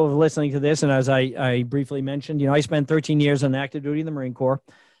 people listening to this, and as I briefly mentioned, I spent 13 years on active duty in the Marine Corps.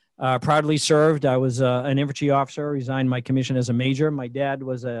 Proudly served. I was an infantry officer, resigned my commission as a major. My dad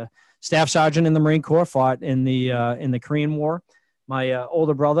was a staff sergeant in the Marine Corps, fought in the Korean War. My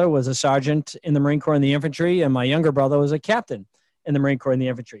older brother was a sergeant in the Marine Corps in the infantry, and my younger brother was a captain in the Marine Corps in the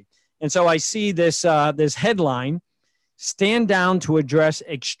infantry. And so I see this headline: "Stand down to address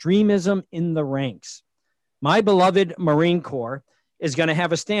extremism in the ranks." My beloved Marine Corps is going to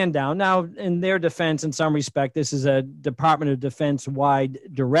have a stand down. Now, in their defense, in some respect, this is a Department of Defense wide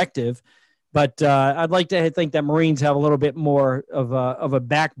directive, but I'd like to think that Marines have a little bit more of a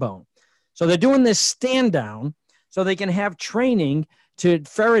backbone. So they're doing this stand down so they can have training to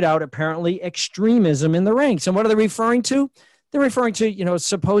ferret out apparently extremism in the ranks. And what are they referring to? They're referring to,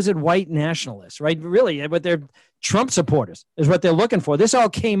 supposed white nationalists, right? Really, what they're Trump supporters is what they're looking for. This all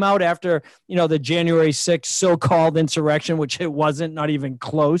came out after, the January 6th so-called insurrection, which it wasn't, not even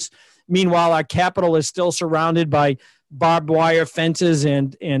close. Meanwhile, our capital is still surrounded by barbed wire fences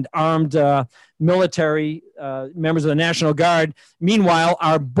and armed military members of the National Guard. Meanwhile,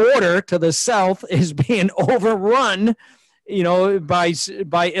 our border to the south is being overrun, by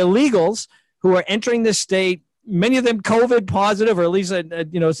illegals who are entering the state. Many of them COVID positive, or at least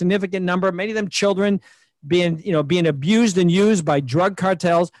a significant number. Many of them children being abused and used by drug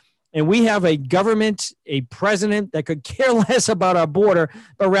cartels. And we have a government, a president that could care less about our border,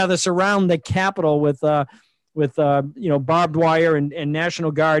 but rather surround the Capitol with barbed wire and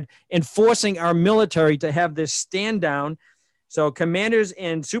National Guard, enforcing our military to have this stand down. So commanders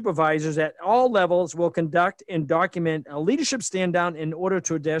and supervisors at all levels will conduct and document a leadership stand down in order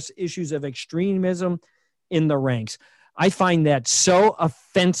to address issues of extremism in the ranks. I find that so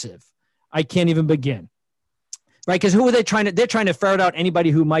offensive, I can't even begin. Right? Because who are they trying to? They're trying to ferret out anybody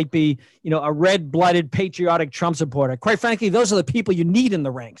who might be, a red-blooded, patriotic Trump supporter. Quite frankly, those are the people you need in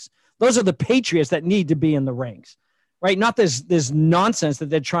the ranks. Those are the patriots that need to be in the ranks, right? Not this nonsense that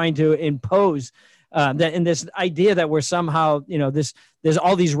they're trying to impose. That in this idea that we're somehow, there's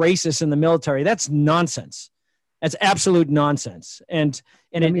all these racists in the military. That's nonsense. That's absolute nonsense. And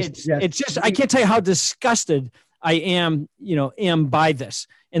it's just, I can't tell you how disgusted I am by this.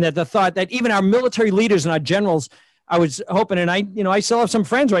 And that the thought that even our military leaders and our generals, I was hoping, and I still have some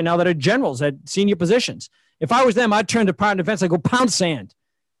friends right now that are generals at senior positions. If I was them, I'd turn to Department of Defense. I'd go, pound sand.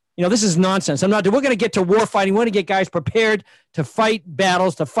 This is nonsense. We're going to get to war fighting. We're going to get guys prepared to fight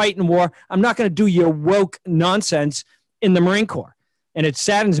battles, to fight in war. I'm not going to do your woke nonsense in the Marine Corps. And it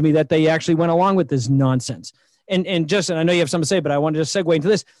saddens me that they actually went along with this nonsense. And Justin, I know you have something to say, but I wanted to segue into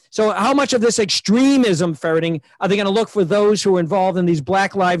this. So how much of this extremism ferreting are they going to look for those who are involved in these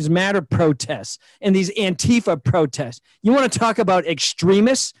Black Lives Matter protests and these Antifa protests? You want to talk about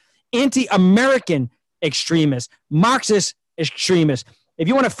extremists, anti-American extremists, Marxist extremists. If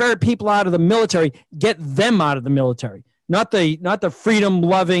you want to ferret people out of the military, get them out of the military. Not the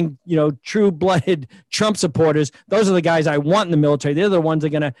freedom-loving, true-blooded Trump supporters. Those are the guys I want in the military. They're the ones that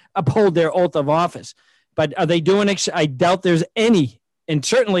are going to uphold their oath of office. But are they doing it? I doubt there's any. And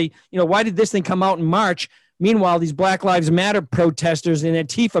certainly, why did this thing come out in March? Meanwhile, these Black Lives Matter protesters and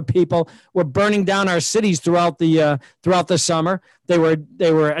Antifa people were burning down our cities throughout the summer. They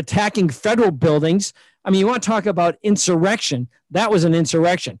were attacking federal buildings. I mean, you want to talk about insurrection? That was an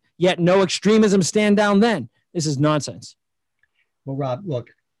insurrection. Yet no extremism stand down then. This is nonsense. Well, Rob, look,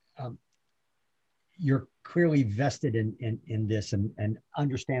 you're clearly vested in this, and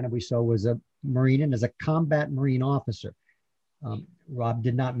understandably so, as a Marine and as a combat Marine officer. Rob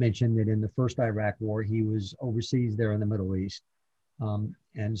did not mention that in the first Iraq War, he was overseas there in the Middle East.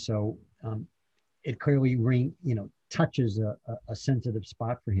 And so it clearly touches a sensitive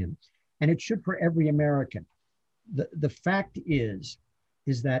spot for him. And it should for every American. The fact is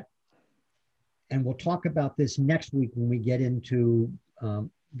that, and we'll talk about this next week when we get into,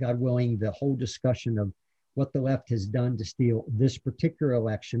 God willing, the whole discussion of what the left has done to steal this particular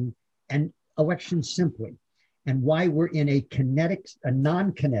election and elections simply, and why we're in a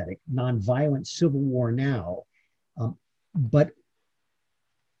non-kinetic, non-violent civil war now. But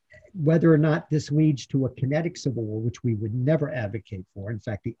whether or not this leads to a kinetic civil war, which we would never advocate for, in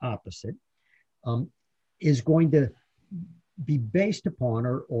fact, the opposite, is going to be based upon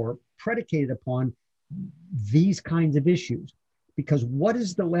or predicated upon these kinds of issues. Because what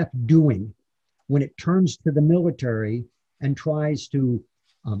is the left doing when it turns to the military and tries to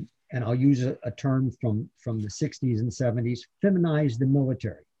And I'll use a term from the 60s and 70s, feminize the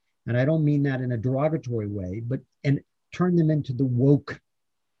military. And I don't mean that in a derogatory way, but and turn them into the woke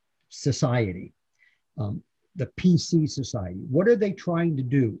society, the PC society. What are they trying to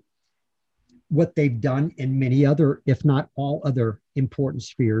do? What they've done in many other, if not all other important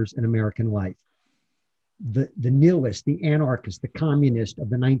spheres in American life. The nihilists, the anarchists, the communists of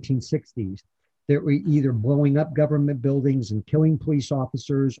the 1960s, that were either blowing up government buildings and killing police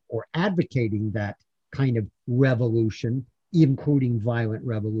officers or advocating that kind of revolution, including violent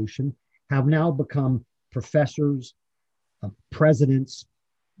revolution, have now become professors, presidents,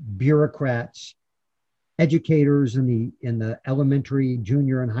 bureaucrats, educators in the elementary,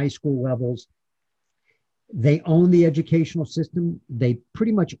 junior, and high school levels. They own the educational system. They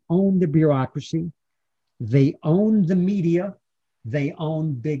pretty much own the bureaucracy. They own the media. They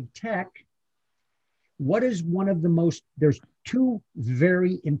own big tech. What is one of the most, there's two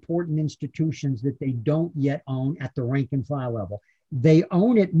very important institutions that they don't yet own at the rank and file level. They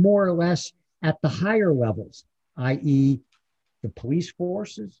own it more or less at the higher levels, i.e. the police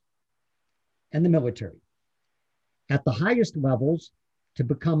forces and the military. At the highest levels, to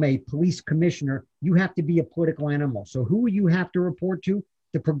become a police commissioner, you have to be a political animal. So who you have to report to?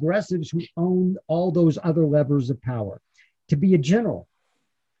 The progressives who own all those other levers of power. To be a general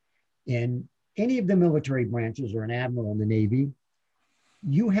in any of the military branches or an admiral in the Navy,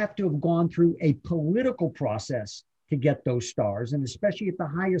 you have to have gone through a political process to get those stars, and especially at the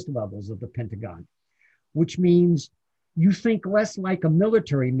highest levels of the Pentagon, which means you think less like a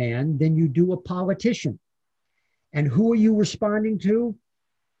military man than you do a politician. And who are you responding to?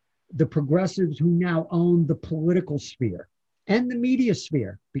 The progressives who now own the political sphere and the media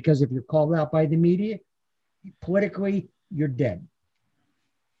sphere, because if you're called out by the media, politically, you're dead.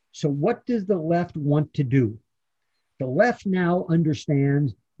 So what does the left want to do? The left now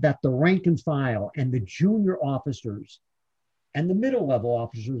understands that the rank and file and the junior officers and the middle level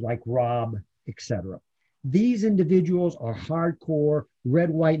officers like Rob, etc. These individuals are hardcore red,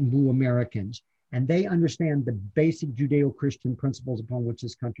 white, and blue Americans, and they understand the basic Judeo-Christian principles upon which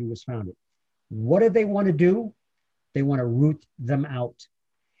this country was founded. What do they want to do? They want to root them out.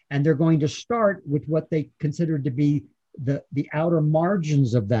 And they're going to start with what they consider to be the outer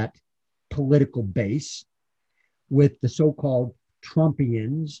margins of that political base, with the so-called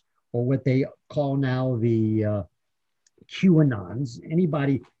Trumpians, or what they call now the QAnons.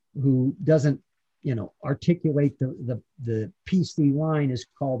 Anybody who doesn't, articulate the PC line is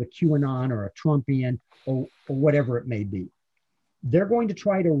called a QAnon or a Trumpian or whatever it may be. They're going to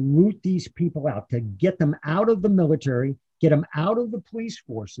try to root these people out, to get them out of the military, get them out of the police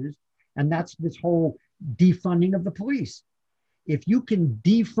forces, and that's this whole defunding of the police. If you can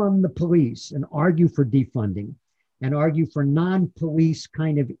defund the police and argue for defunding and argue for non-police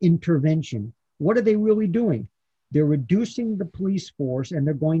kind of intervention, what are they really doing? They're reducing the police force, and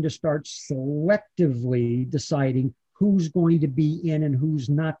they're going to start selectively deciding who's going to be in and who's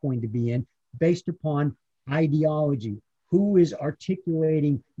not going to be in based upon ideology. Who is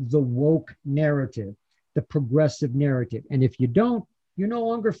articulating the woke narrative, the progressive narrative? And if you don't, you're no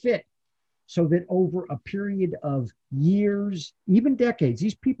longer fit. So that over a period of years, even decades,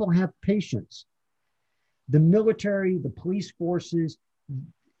 these people have patience. The military, the police forces,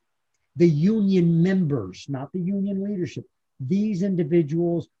 the union members, not the union leadership, these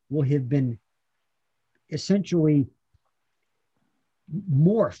individuals will have been essentially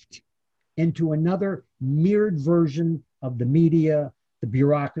morphed into another mirrored version of the media, the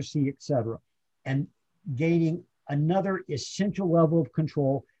bureaucracy, etc., and gaining another essential level of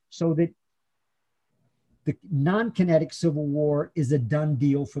control, so that the non-kinetic civil war is a done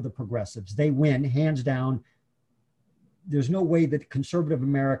deal for the progressives. They win, hands down. There's no way that conservative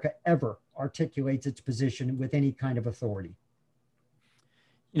America ever articulates its position with any kind of authority.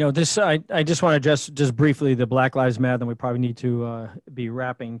 I just want to address just briefly the Black Lives Matter, and we probably need to be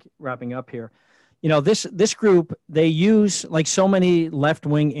wrapping up here. This group, they use, like so many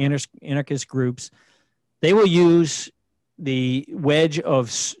left-wing anarchist groups, they will use the wedge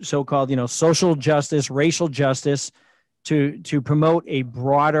of so-called, social justice, racial justice to promote a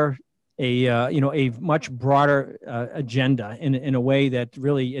broader, a much broader agenda in a way that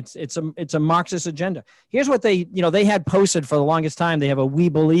really it's a Marxist agenda. Here's what they had posted for the longest time. They have a We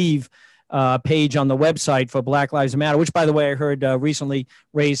Believe page on the website for Black Lives Matter, which, by the way, I heard recently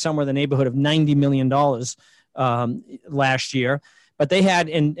raised somewhere in the neighborhood of $90 million last year. But they had,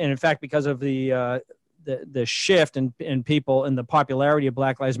 and in fact, because of the the shift in people and the popularity of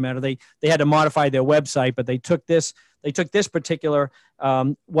Black Lives Matter, they had to modify their website, but they took this particular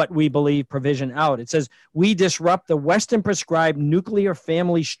what we believe provision out. It says, we disrupt the Western prescribed nuclear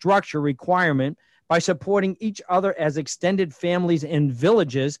family structure requirement by supporting each other as extended families and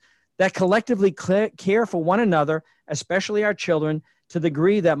villages that collectively care for one another, especially our children, to the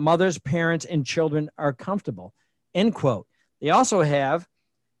degree that mothers, parents, and children are comfortable, end quote. They also have,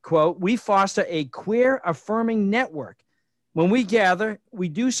 quote, we foster a queer affirming network. When we gather, we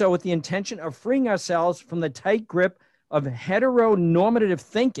do so with the intention of freeing ourselves from the tight grip of heteronormative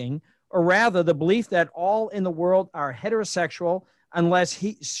thinking, or rather the belief that all in the world are heterosexual unless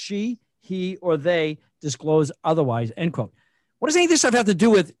he, or they disclose otherwise, end quote. What does any of this stuff have to do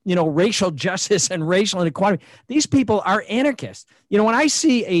with, racial justice and racial inequality? These people are anarchists. When I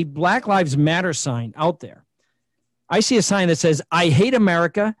see a Black Lives Matter sign out there, I see a sign that says, I hate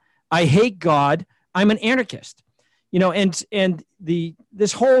America, I hate God, I'm an anarchist. And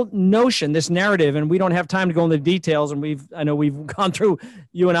this whole notion, this narrative, and we don't have time to go into the details, and I know we've gone through,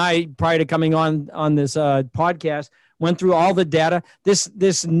 you and I, prior to coming on this podcast, went through all the data.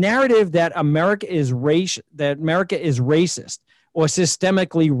 This narrative that America is racist or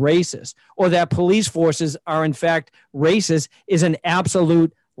systemically racist, or that police forces are in fact racist, is an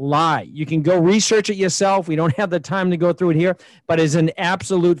absolute lie. You can go research it yourself. We don't have the time to go through it here, but it's an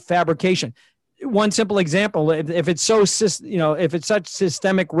absolute fabrication. One simple example: if it's so, if it's such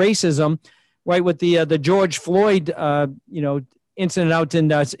systemic racism, right, with the George Floyd, incident out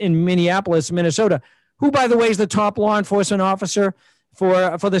in Minneapolis, Minnesota, who, by the way, is the top law enforcement officer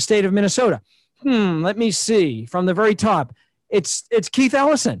for the state of Minnesota? Let me see from the very top. It's Keith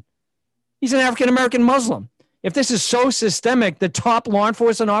Ellison. He's an African-American Muslim. If this is so systemic, the top law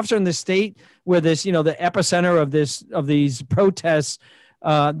enforcement officer in the state where this, the epicenter of these protests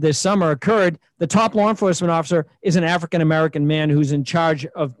this summer occurred, the top law enforcement officer is an African-American man who's in charge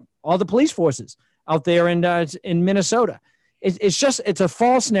of all the police forces out there in Minnesota. It's a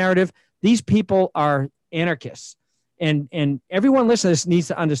false narrative. These people are anarchists. And everyone listening to this needs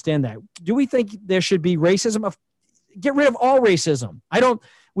to understand that. Do we think there should be racism? Get rid of all racism.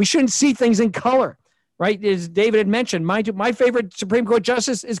 We shouldn't see things in color, right? As David had mentioned, my favorite Supreme Court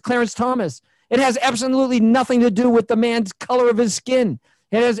justice is Clarence Thomas. It has absolutely nothing to do with the man's color of his skin.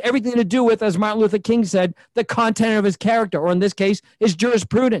 It has everything to do with, as Martin Luther King said, the content of his character, or in this case, his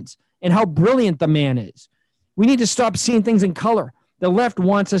jurisprudence, and how brilliant the man is. We need to stop seeing things in color. The left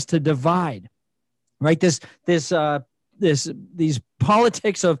wants us to divide, right? These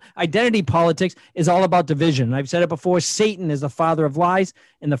politics of identity politics is all about division. And I've said it before, Satan is the father of lies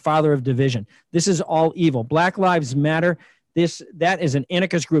and the father of division. This is all evil. Black Lives Matter. That is an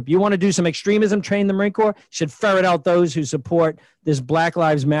anarchist group. You want to do some extremism, train the Marine Corps, should ferret out those who support this Black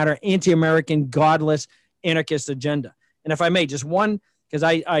Lives Matter, anti-American, godless, anarchist agenda. And if I may, just one, because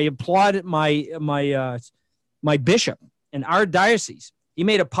I applaud my bishop in our diocese. He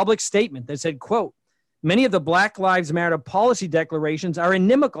made a public statement that said, quote, many of the Black Lives Matter policy declarations are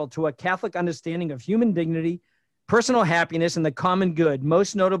inimical to a Catholic understanding of human dignity, personal happiness, and the common good,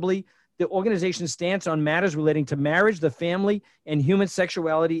 most notably the organization's stance on matters relating to marriage, the family, and human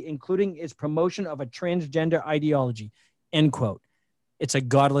sexuality, including its promotion of a transgender ideology, end quote. It's a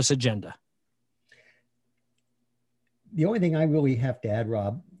godless agenda. The only thing I really have to add,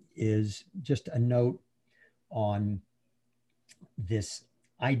 Rob, is just a note on this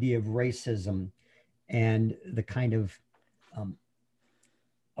idea of racism and the kind of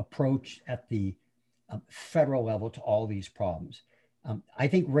approach at the federal level to all these problems. I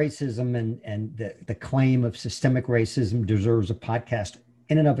think racism and the claim of systemic racism deserves a podcast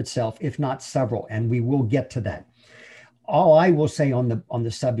in and of itself, if not several, and we will get to that. All I will say on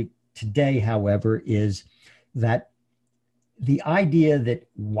the subject today, however, is that the idea that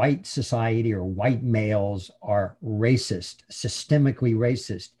white society or white males are racist, systemically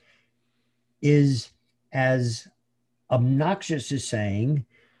racist, is as obnoxious as saying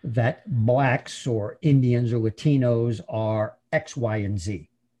that Blacks or Indians or Latinos are X, Y, and Z,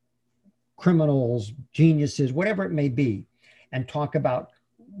 criminals, geniuses, whatever it may be, and talk about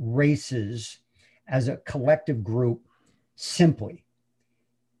races as a collective group simply.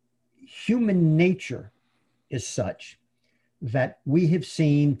 Human nature is such that we have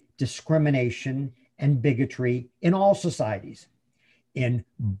seen discrimination and bigotry in all societies. In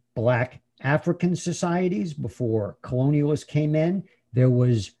Black African societies, before colonialists came in, there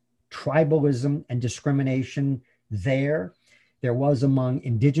was tribalism and discrimination there. There was among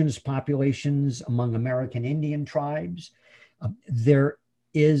indigenous populations, among American Indian tribes. There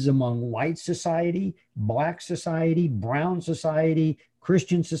is among white society, Black society, brown society,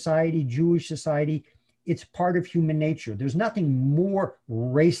 Christian society, Jewish society. it's part of human nature. There's nothing more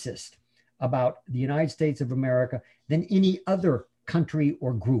racist about the United States of America than any other country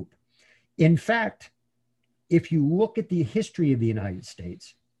or group. In fact, if you look at the history of the United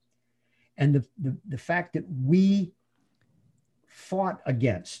States and the fact that we fought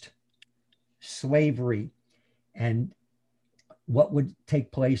against slavery and what would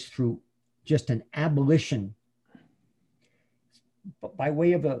take place through just an abolition by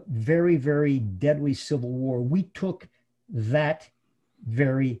way of a very, very deadly civil war, we took that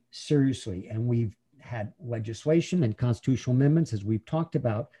very seriously. And we've had legislation and constitutional amendments, as we've talked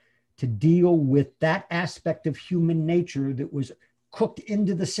about, to deal with that aspect of human nature that was cooked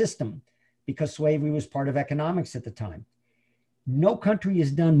into the system because slavery was part of economics at the time. No country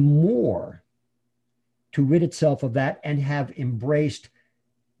has done more to rid itself of that and have embraced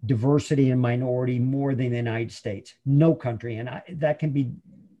diversity and minority more than the United States. No country. And that can be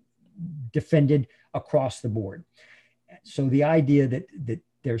defended across the board. So the idea that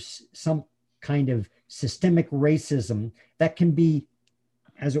there's some kind of systemic racism that can be,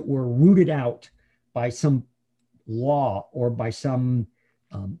 as it were, rooted out by some law or by some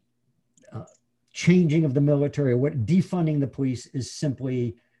changing of the military or what defunding the police is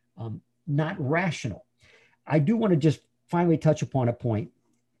simply not rational. I do want to just finally touch upon a point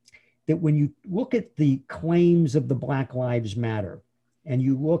that when you look at the claims of the Black Lives Matter and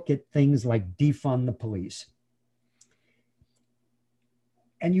you look at things like defund the police,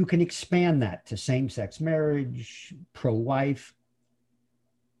 and you can expand that to same-sex marriage, pro-life.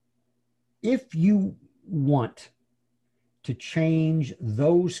 If you want to change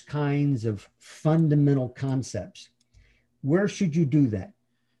those kinds of fundamental concepts, where should you do that?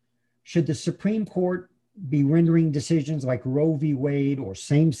 Should the Supreme Court be rendering decisions like Roe v. Wade or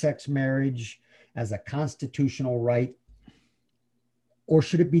same-sex marriage as a constitutional right? Or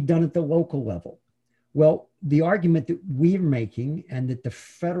should it be done at the local level? Well, the argument that we're making and that the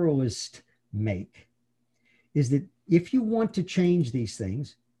Federalists make is that if you want to change these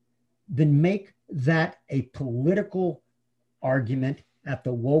things, then make that a political argument at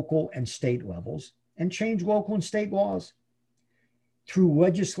the local and state levels and change local and state laws through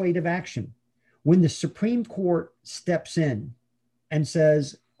legislative action. When the Supreme Court steps in and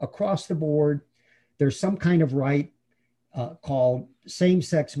says across the board, there's some kind of right called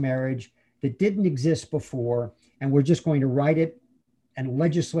same-sex marriage that didn't exist before, and we're just going to write it and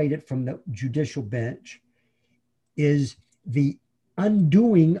legislate it from the judicial bench, is the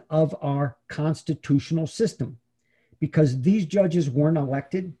undoing of our constitutional system. Because these judges weren't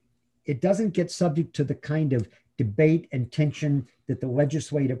elected, it doesn't get subject to the kind of debate and tension that the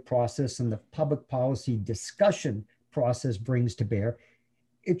legislative process and the public policy discussion process brings to bear.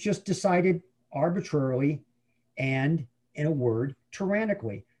 It's just decided arbitrarily and, in a word,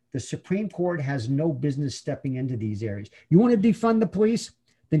 tyrannically. The Supreme Court has no business stepping into these areas. You want to defund the police?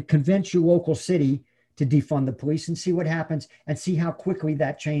 Then convince your local city to defund the police and see what happens and see how quickly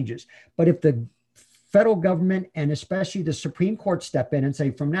that changes. But if the federal government and especially the Supreme Court step in and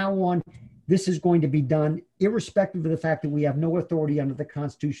say, from now on, this is going to be done, irrespective of the fact that we have no authority under the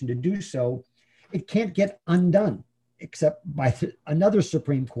Constitution to do so, it can't get undone except by another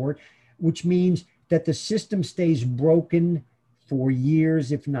Supreme Court, which means that the system stays broken for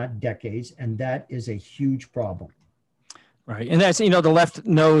years, if not decades, and that is a huge problem. Right. And that's, the left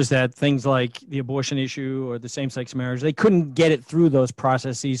knows that things like the abortion issue or the same-sex marriage, they couldn't get it through those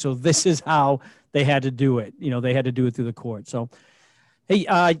processes. So this is how they had to do it. They had to do it through the court. So, hey,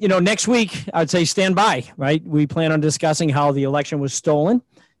 next week, I'd say stand by, right? We plan on discussing how the election was stolen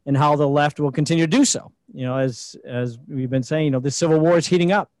and how the left will continue to do so. As we've been saying, this civil war is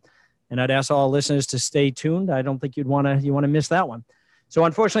heating up. And I'd ask all listeners to stay tuned. I don't think you want to miss that one. So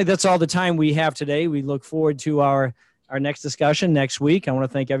unfortunately, that's all the time we have today. We look forward to our next discussion next week. I want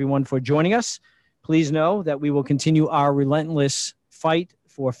to thank everyone for joining us. Please know that we will continue our relentless fight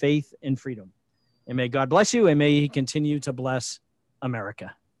for faith and freedom. And may God bless you, and may He continue to bless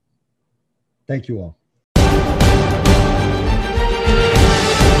America. Thank you all.